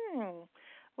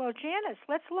 well, Janice,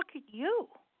 let's look at you.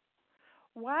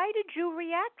 Why did you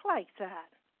react like that?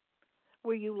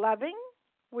 Were you loving?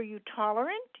 Were you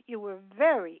tolerant? You were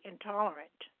very intolerant,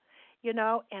 and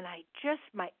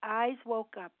my eyes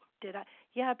woke up. Did I?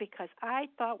 Yeah, because I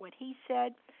thought what he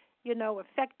said,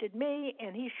 affected me,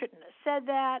 and he shouldn't have said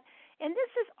that. And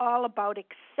this is all about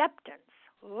acceptance,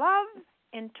 love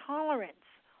and tolerance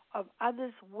of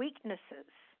others' weaknesses,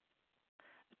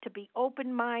 to be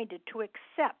open-minded, to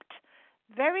accept.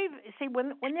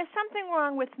 When there's something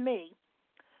wrong with me,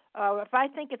 if I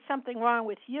think it's something wrong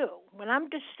with you, when I'm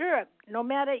disturbed, no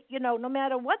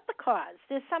matter what the cause,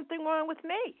 there's something wrong with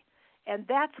me. And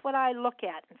that's what I look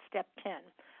at in step 10.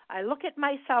 I look at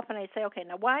myself and I say, okay,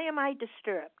 now why am I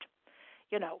disturbed?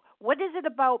 What is it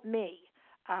about me?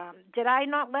 Did I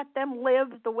not let them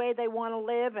live the way they want to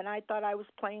live, and I thought I was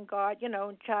playing God, and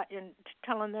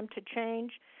telling them to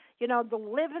change? The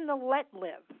live and the let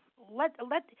live.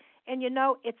 And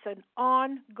it's an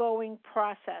ongoing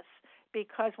process,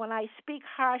 because when I speak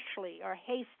harshly or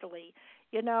hastily,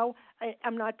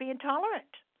 I'm not being tolerant.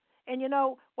 And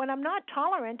when I'm not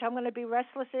tolerant, I'm going to be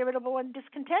restless, irritable, and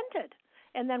discontented.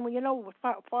 And then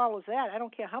what follows that, I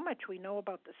don't care how much we know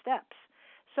about the steps.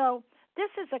 So this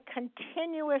is a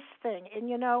continuous thing. And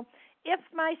if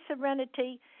my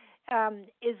serenity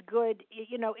is good,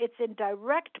 it's in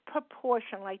direct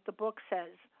proportion, like the book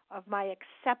says, of my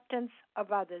acceptance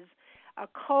of others. A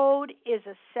code is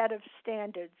a set of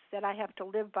standards that I have to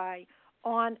live by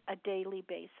on a daily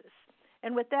basis.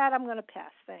 And with that, I'm going to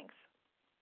pass. Thanks.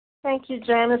 Thank you,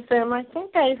 Janice M. I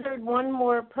think I heard one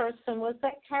more person. Was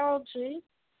that Carol G?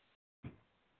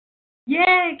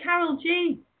 Yay, Carol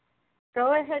G.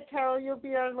 Go ahead, Carol. You'll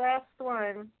be our last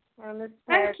one on this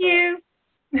paragraph. Thank you.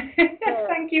 Sure.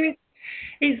 Thank you.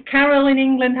 It's Carol in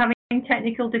England having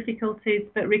technical difficulties,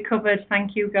 but recovered.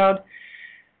 Thank you, God.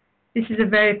 This is a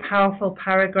very powerful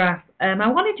paragraph. I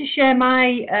wanted to share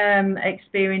my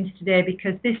experience today,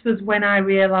 because this was when I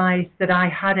realized that I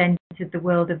had entered the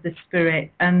world of the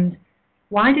Spirit. And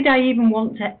why did I even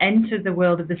want to enter the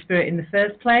world of the Spirit in the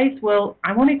first place? Well,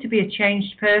 I wanted to be a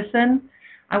changed person.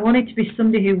 I wanted to be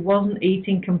somebody who wasn't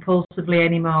eating compulsively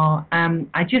anymore.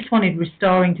 I just wanted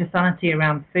restoring to sanity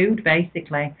around food,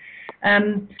 basically.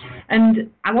 And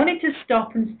I wanted to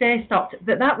stop and stay stopped,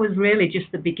 but that was really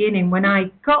just the beginning. When I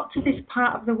got to this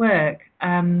part of the work,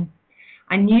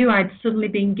 I knew I'd suddenly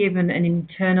been given an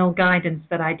internal guidance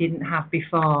that I didn't have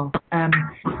before.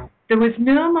 There was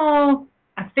no more,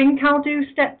 I think I'll do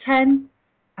step 10,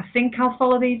 I think I'll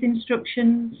follow these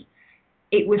instructions.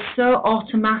 It was so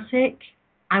automatic.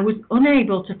 I was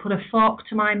unable to put a fork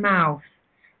to my mouth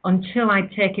until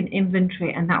I'd taken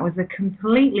inventory, and that was a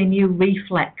completely new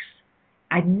reflex.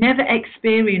 I'd never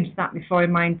experienced that before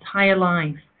in my entire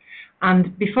life.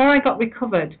 And before I got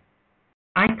recovered,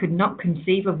 I could not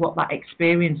conceive of what that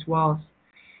experience was.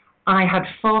 I had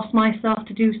forced myself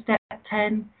to do step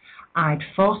 10. I'd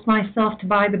forced myself to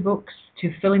buy the books,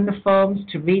 to fill in the forms,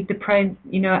 to read the print.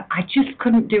 I just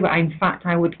couldn't do it. In fact,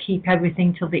 I would keep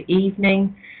everything till the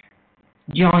evening,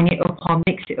 join it up or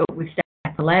mix it up with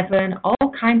step 11.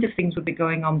 All kinds of things would be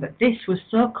going on, but this was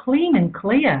so clean and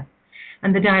clear.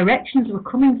 And the directions were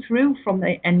coming through from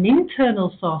an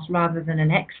internal source rather than an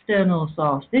external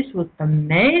source. This was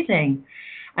amazing.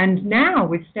 And now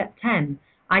with step 10,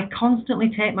 I constantly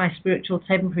take my spiritual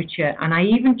temperature, and I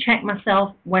even check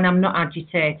myself when I'm not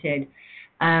agitated,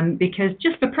 because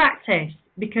just for practice.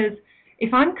 Because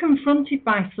if I'm confronted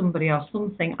by somebody or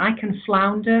something, I can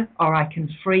flounder or I can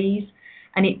freeze,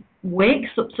 and it wakes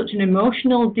up such an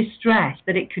emotional distress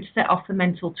that it could set off the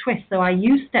mental twist. So I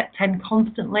use step 10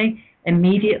 constantly,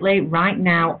 immediately, right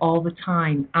now, all the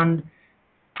time. And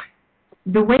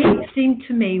the way it seemed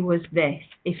to me was this: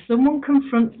 if someone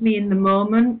confronts me in the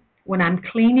moment when I'm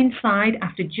clean inside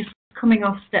after just coming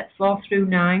off step 4 through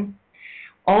 9,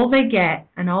 all they get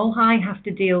and all I have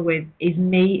to deal with is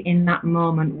me in that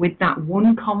moment with that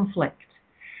one conflict.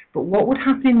 But what would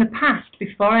happen in the past,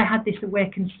 before I had this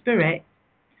awakened spirit,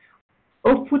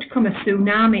 up would come a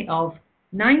tsunami of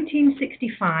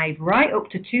 1965 right up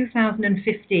to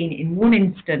 2015 in one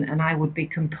instant, and I would be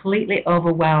completely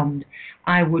overwhelmed.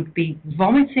 I would be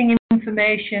vomiting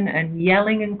information and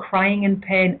yelling and crying in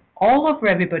pain all over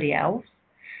everybody else.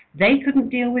 They couldn't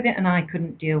deal with it and I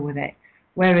couldn't deal with it.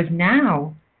 Whereas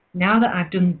now that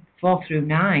I've done 4 through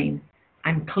 9,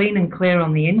 I'm clean and clear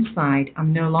on the inside.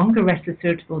 I'm no longer restless,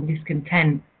 irritable, and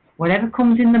discontent. Whatever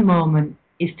comes in the moment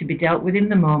is to be dealt with in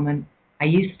the moment. I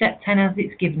use step 10 as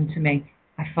it's given to me.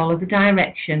 I follow the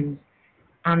directions,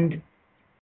 and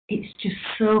it's just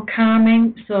so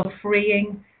calming, so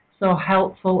freeing, so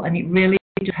helpful, and it really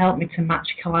just helped me to match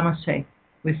calamity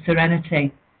with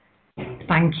serenity.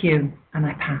 Thank you, and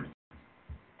I pass.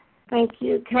 Thank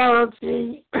you, Carol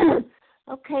G.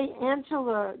 Okay,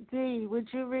 Angela D., would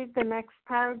you read the next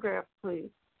paragraph, please?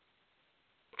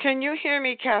 Can you hear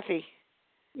me, Kathy?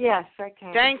 Yes, I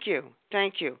can. Thank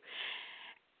you.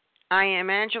 I am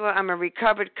Angela. I'm a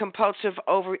recovered compulsive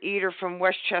overeater from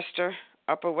Westchester,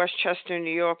 Upper Westchester,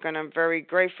 New York, and I'm very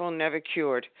grateful, never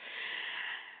cured.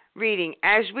 Reading,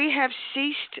 as we have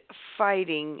ceased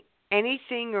fighting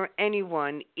anything or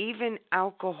anyone, even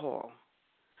alcohol,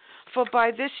 for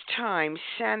by this time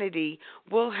sanity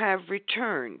will have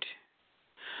returned.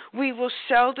 We will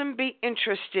seldom be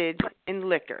interested in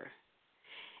liquor.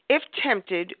 If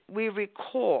tempted, we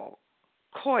recoil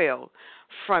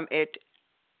from it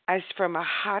as from a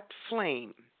hot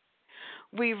flame.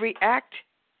 We react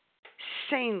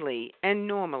sanely and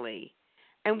normally,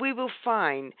 and we will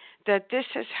find that this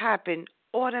has happened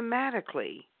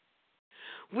automatically.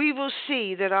 We will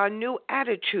see that our new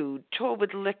attitude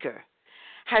toward liquor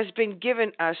has been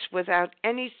given us without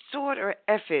any thought or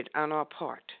effort on our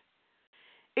part.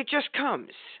 It just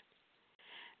comes.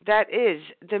 That is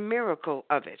the miracle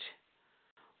of it.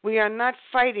 We are not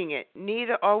fighting it,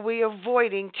 neither are we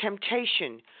avoiding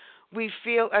temptation. We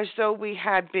feel as though we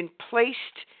had been placed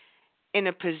in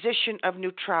a position of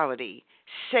neutrality,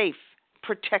 safe,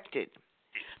 protected.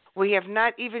 We have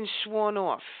not even sworn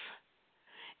off.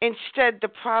 Instead, the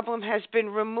problem has been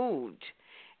removed.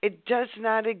 It does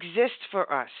not exist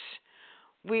for us.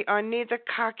 We are neither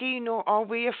cocky nor are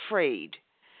we afraid.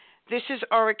 This is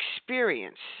our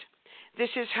experience. This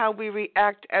is how we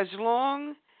react as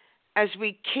long as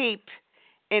we keep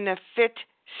in a fit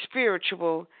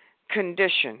spiritual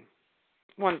condition.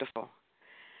 Wonderful.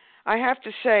 I have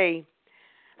to say,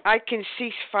 I can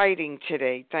cease fighting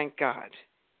today, thank God.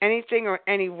 Anything or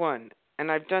anyone,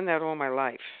 and I've done that all my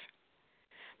life.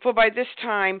 For by this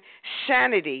time,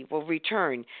 sanity will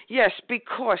return. Yes,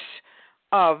 because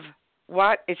of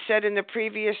what it said in the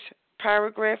previous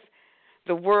paragraph,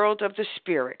 the world of the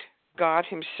Spirit, God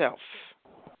Himself.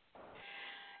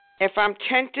 If I'm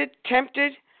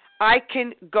tempted, I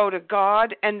can go to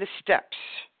God and the steps.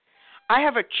 I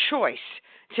have a choice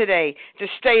today to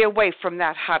stay away from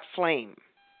that hot flame.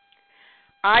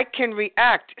 I can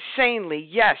react sanely,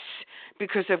 yes,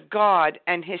 because of God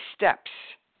and His steps.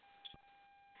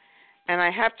 And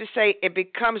I have to say, it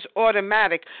becomes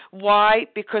automatic. Why?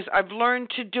 Because I've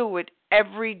learned to do it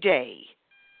every day.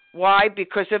 Why?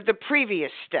 Because of the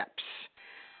previous steps.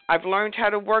 I've learned how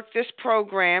to work this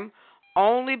program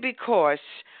only because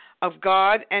of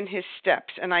God and His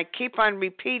steps. And I keep on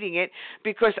repeating it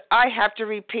because I have to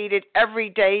repeat it every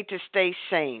day to stay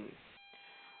sane.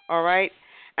 All right?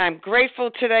 I'm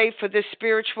grateful today for this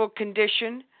spiritual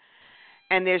condition.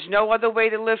 And there's no other way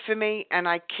to live for me, and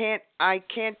I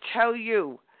can't tell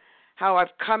you how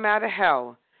I've come out of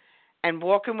hell and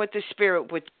walking with the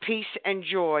Spirit with peace and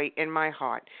joy in my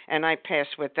heart. And I pass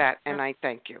with that, and I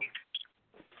thank you.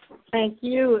 Thank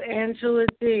you, Angela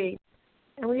D.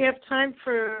 And we have time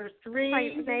for 3.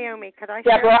 Hi, Naomi. Could I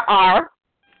Deborah share? R.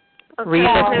 Okay.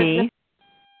 Reva P.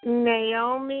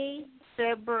 Naomi,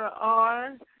 Deborah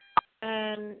R.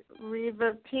 and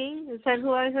Reva P. Is that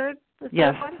who I heard?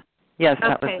 Yes. One? Yes,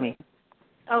 that Okay. was me.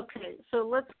 Okay, so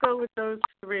let's go with those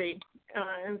 3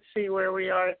 and see where we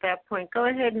are at that point. Go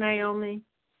ahead, Naomi.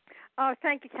 Oh,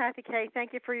 thank you, Kathy K.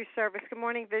 Thank you for your service. Good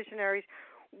morning, visionaries.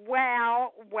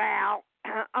 Wow.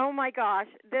 Oh, my gosh.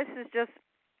 This is just,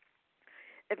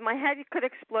 if my head could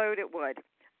explode, it would.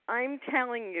 I'm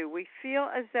telling you, we feel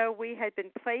as though we had been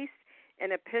placed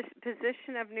in a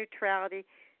position of neutrality,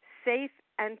 safe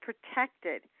and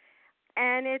protected.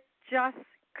 And it just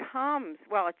comes.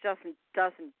 Well, it doesn't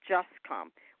just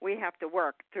come. We have to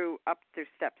work up through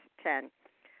steps 10.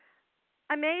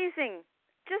 Amazing.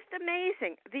 Just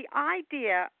amazing. The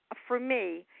idea for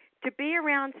me to be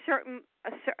around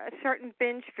certain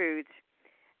binge foods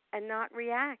and not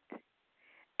react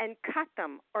and cut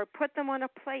them or put them on a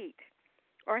plate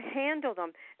or handle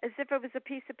them as if it was a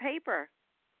piece of paper.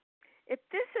 If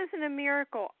this isn't a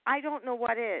miracle, I don't know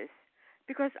what is.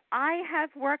 Because I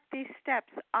have worked these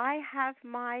steps. I have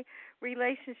my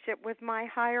relationship with my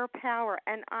higher power,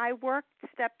 and I worked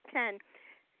step 10,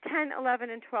 11,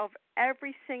 and 12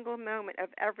 every single moment of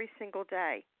every single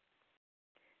day.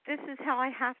 This is how I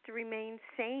have to remain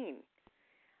sane.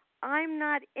 I'm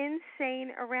not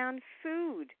insane around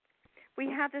food. We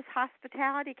have this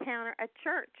hospitality counter at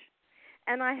church,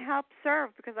 and I help serve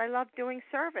because I love doing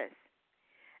service.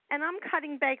 And I'm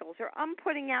cutting bagels or I'm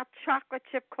putting out chocolate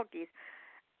chip cookies.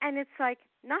 And it's like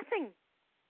nothing.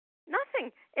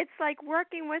 It's like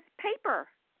working with paper.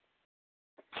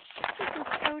 This is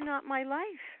so not my life.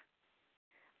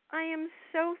 I am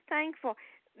so thankful.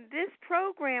 This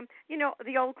program,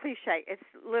 the old cliche, it's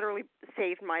literally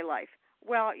saved my life.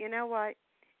 Well, you know what?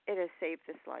 It has saved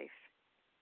this life.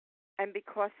 And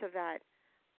because of that,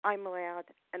 I'm allowed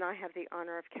and I have the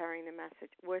honor of carrying the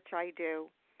message, which I do.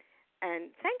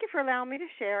 And thank you for allowing me to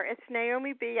share. It's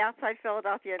Naomi B. outside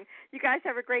Philadelphia. And you guys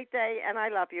have a great day, and I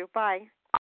love you. Bye.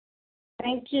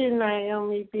 Thank you,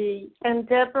 Naomi B. And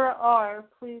Deborah R.,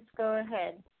 please go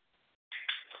ahead.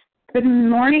 Good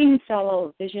morning,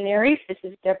 fellow visionaries. This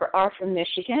is Deborah R. from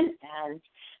Michigan, and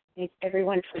thank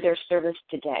everyone for their service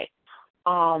today.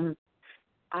 I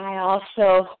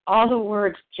also, all the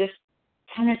words just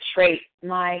penetrate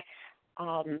my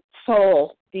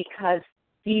soul because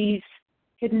these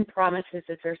hidden promises,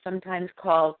 as they're sometimes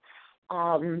called,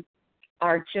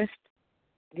 are just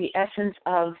the essence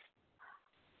of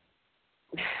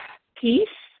peace,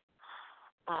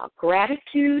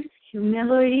 gratitude,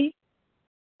 humility.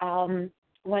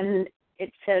 When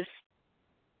it says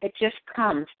it just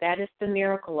comes, that is the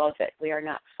miracle of it. We are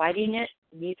not fighting it,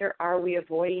 neither are we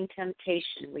avoiding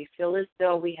temptation. We feel as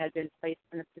though we have been placed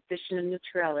in a position of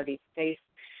neutrality, safe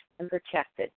and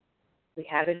protected. We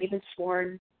haven't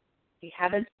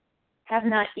have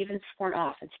not even sworn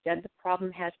off. Instead, the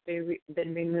problem has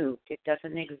been removed. It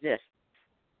doesn't exist.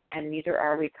 And neither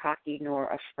are we cocky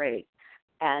nor afraid.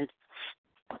 And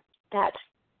that's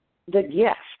the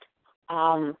gift.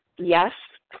 Yes,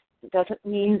 it doesn't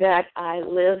mean that I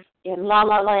live in La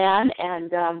La Land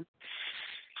and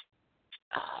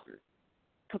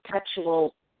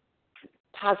perpetual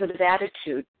positive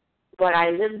attitude, but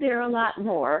I live there a lot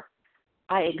more.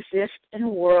 I exist in a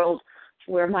world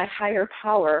where my higher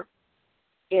power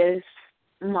is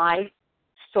my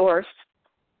source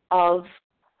of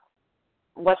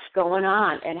what's going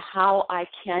on and how I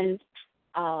can,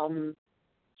 I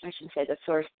shouldn't say the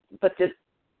source, but the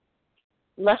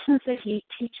lessons that he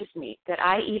teaches me, that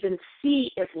I even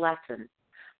see as lessons,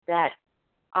 that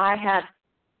I have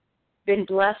been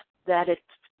blessed that it's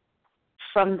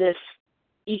from this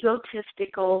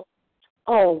egotistical,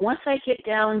 once I get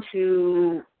down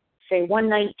to, say,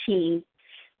 119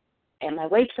 and my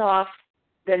weight's off,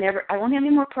 then I won't have any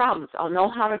more problems. I'll know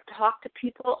how to talk to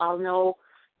people. I'll know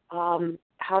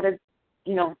how to,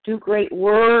 do great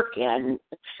work and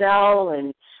excel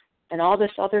and all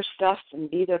this other stuff and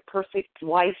be the perfect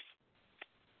wife,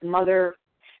 mother.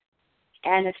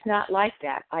 And it's not like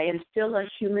that. I am still a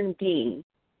human being.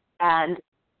 And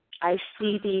I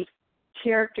see these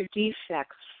character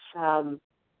defects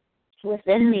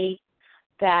within me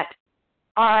that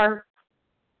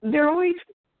they're always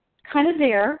kind of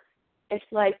there. It's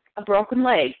like a broken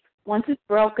leg. Once it's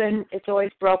broken, it's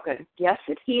always broken. Yes,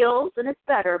 it heals and it's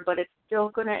better, but it's still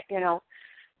going to,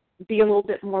 be a little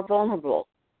bit more vulnerable.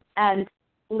 And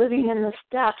living in the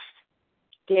steps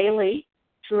daily,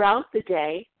 throughout the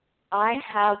day, I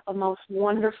have a most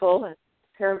wonderful,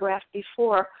 paragraph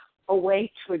before, a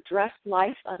way to address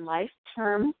life on life's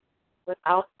terms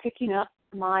without picking up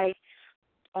my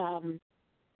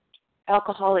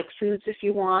alcoholic foods, if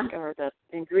you want, or the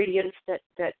ingredients that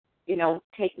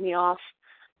take me off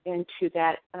into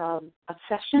that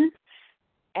obsession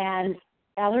and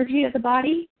allergy of the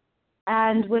body.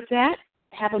 And with that,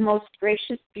 have a most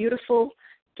gracious, beautiful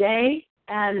day,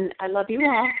 and I love you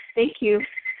all. Thank you,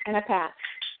 and I pass.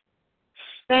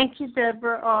 Thank you,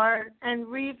 Deborah R. And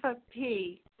Reva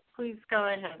P., please go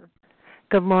ahead.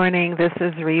 Good morning. This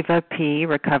is Reva P.,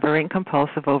 recovering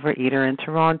compulsive overeater in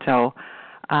Toronto.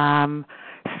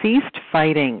 Ceased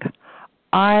fighting.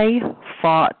 I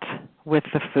fought with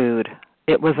the food.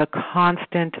 It was a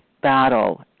constant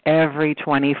battle every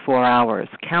 24 hours,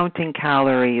 counting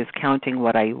calories, counting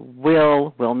what I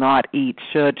will not eat,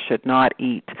 should not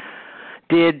eat,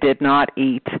 did not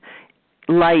eat.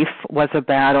 Life was a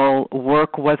battle.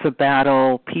 Work was a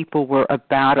battle. People were a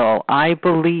battle. I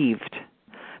believed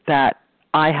that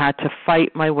I had to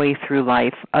fight my way through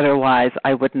life, otherwise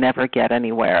I would never get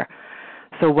anywhere.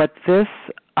 So what this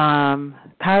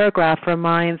paragraph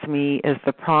reminds me is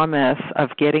the promise of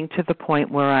getting to the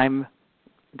point where I'm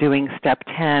doing step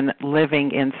 10,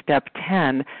 living in step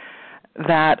 10,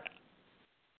 that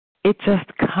it just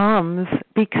comes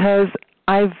because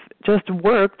I've just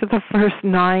worked the first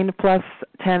 9 plus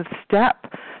 10th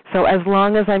step. So as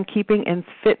long as I'm keeping in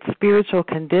fit spiritual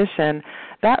condition,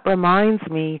 that reminds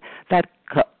me that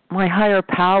my higher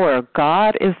power,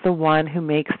 God, is the one who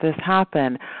makes this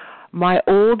happen. My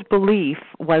old belief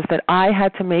was that I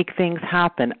had to make things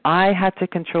happen. I had to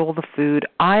control the food.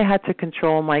 I had to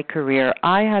control my career.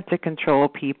 I had to control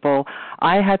people.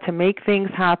 I had to make things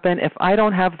happen. If I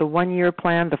don't have the 1-year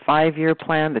plan, the 5-year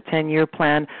plan, the 10-year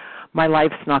plan, my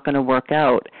life's not going to work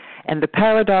out. And the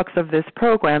paradox of this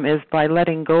program is by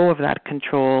letting go of that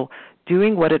control,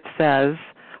 doing what it says,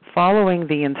 following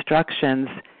the instructions,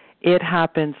 it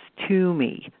happens to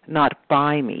me, not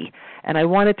by me. And I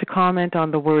wanted to comment on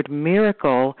the word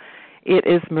miracle. It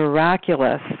is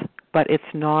miraculous, but it's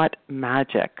not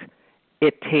magic.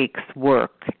 It takes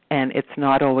work, and it's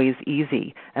not always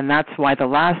easy. And that's why the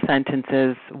last sentence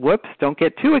is, whoops, don't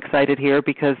get too excited here,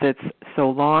 because it's so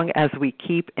long as we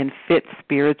keep in fit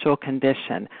spiritual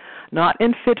condition. Not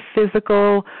in fit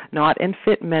physical, not in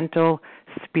fit mental,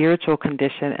 spiritual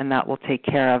condition, and that will take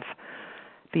care of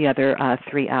the other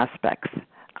 3 aspects.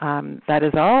 That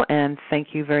is all, and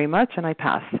thank you very much, and I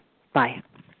pass. Bye.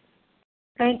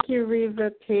 Thank you,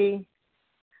 Reva P.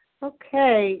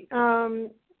 Okay,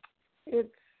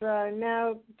 it's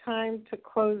now time to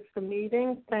close the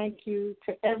meeting. Thank you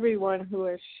to everyone who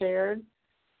has shared.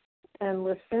 and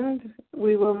listened.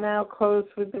 We will now close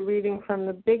with the reading from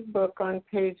the Big Book on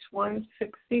page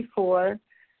 164,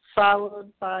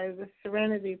 followed by the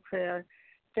Serenity Prayer.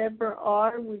 Deborah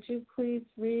R., would you please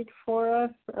read for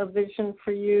us A Vision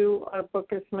for You? Our book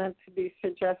is meant to be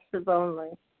suggestive only.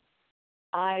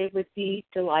 I would be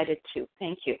delighted to.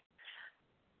 Thank you.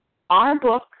 Our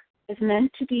book is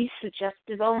meant to be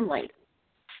suggestive only.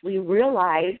 We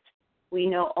realize we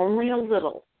know only a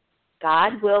little.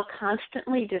 God will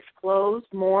constantly disclose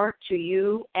more to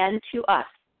you and to us.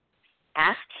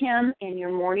 Ask Him in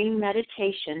your morning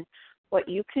meditation what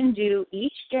you can do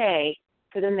each day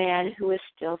for the man who is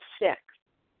still sick.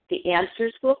 The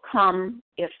answers will come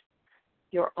if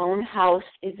your own house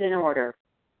is in order.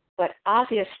 But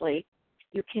obviously,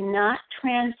 you cannot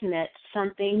transmit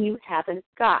something you haven't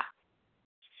got.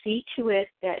 See to it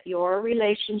that your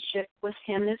relationship with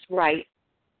Him is right,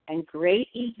 and great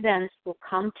events will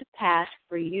come to pass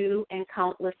for you and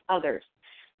countless others.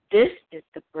 This is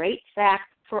the great fact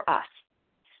for us.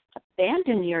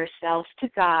 Abandon yourself to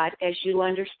God as you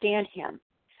understand Him,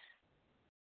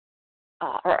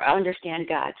 understand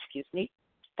God.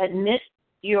 Admit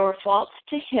your faults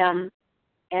to Him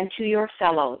and to your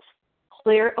fellows.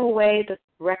 Clear away the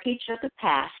wreckage of the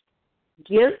past.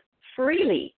 Give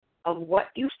freely of what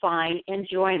you find and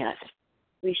join us.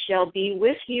 We shall be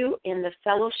with you in the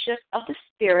fellowship of the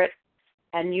Spirit,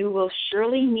 and you will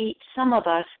surely meet some of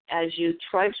us as you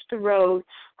trudge the road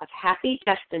of happy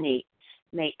destiny.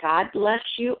 May God bless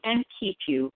you and keep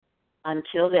you.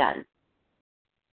 Until then.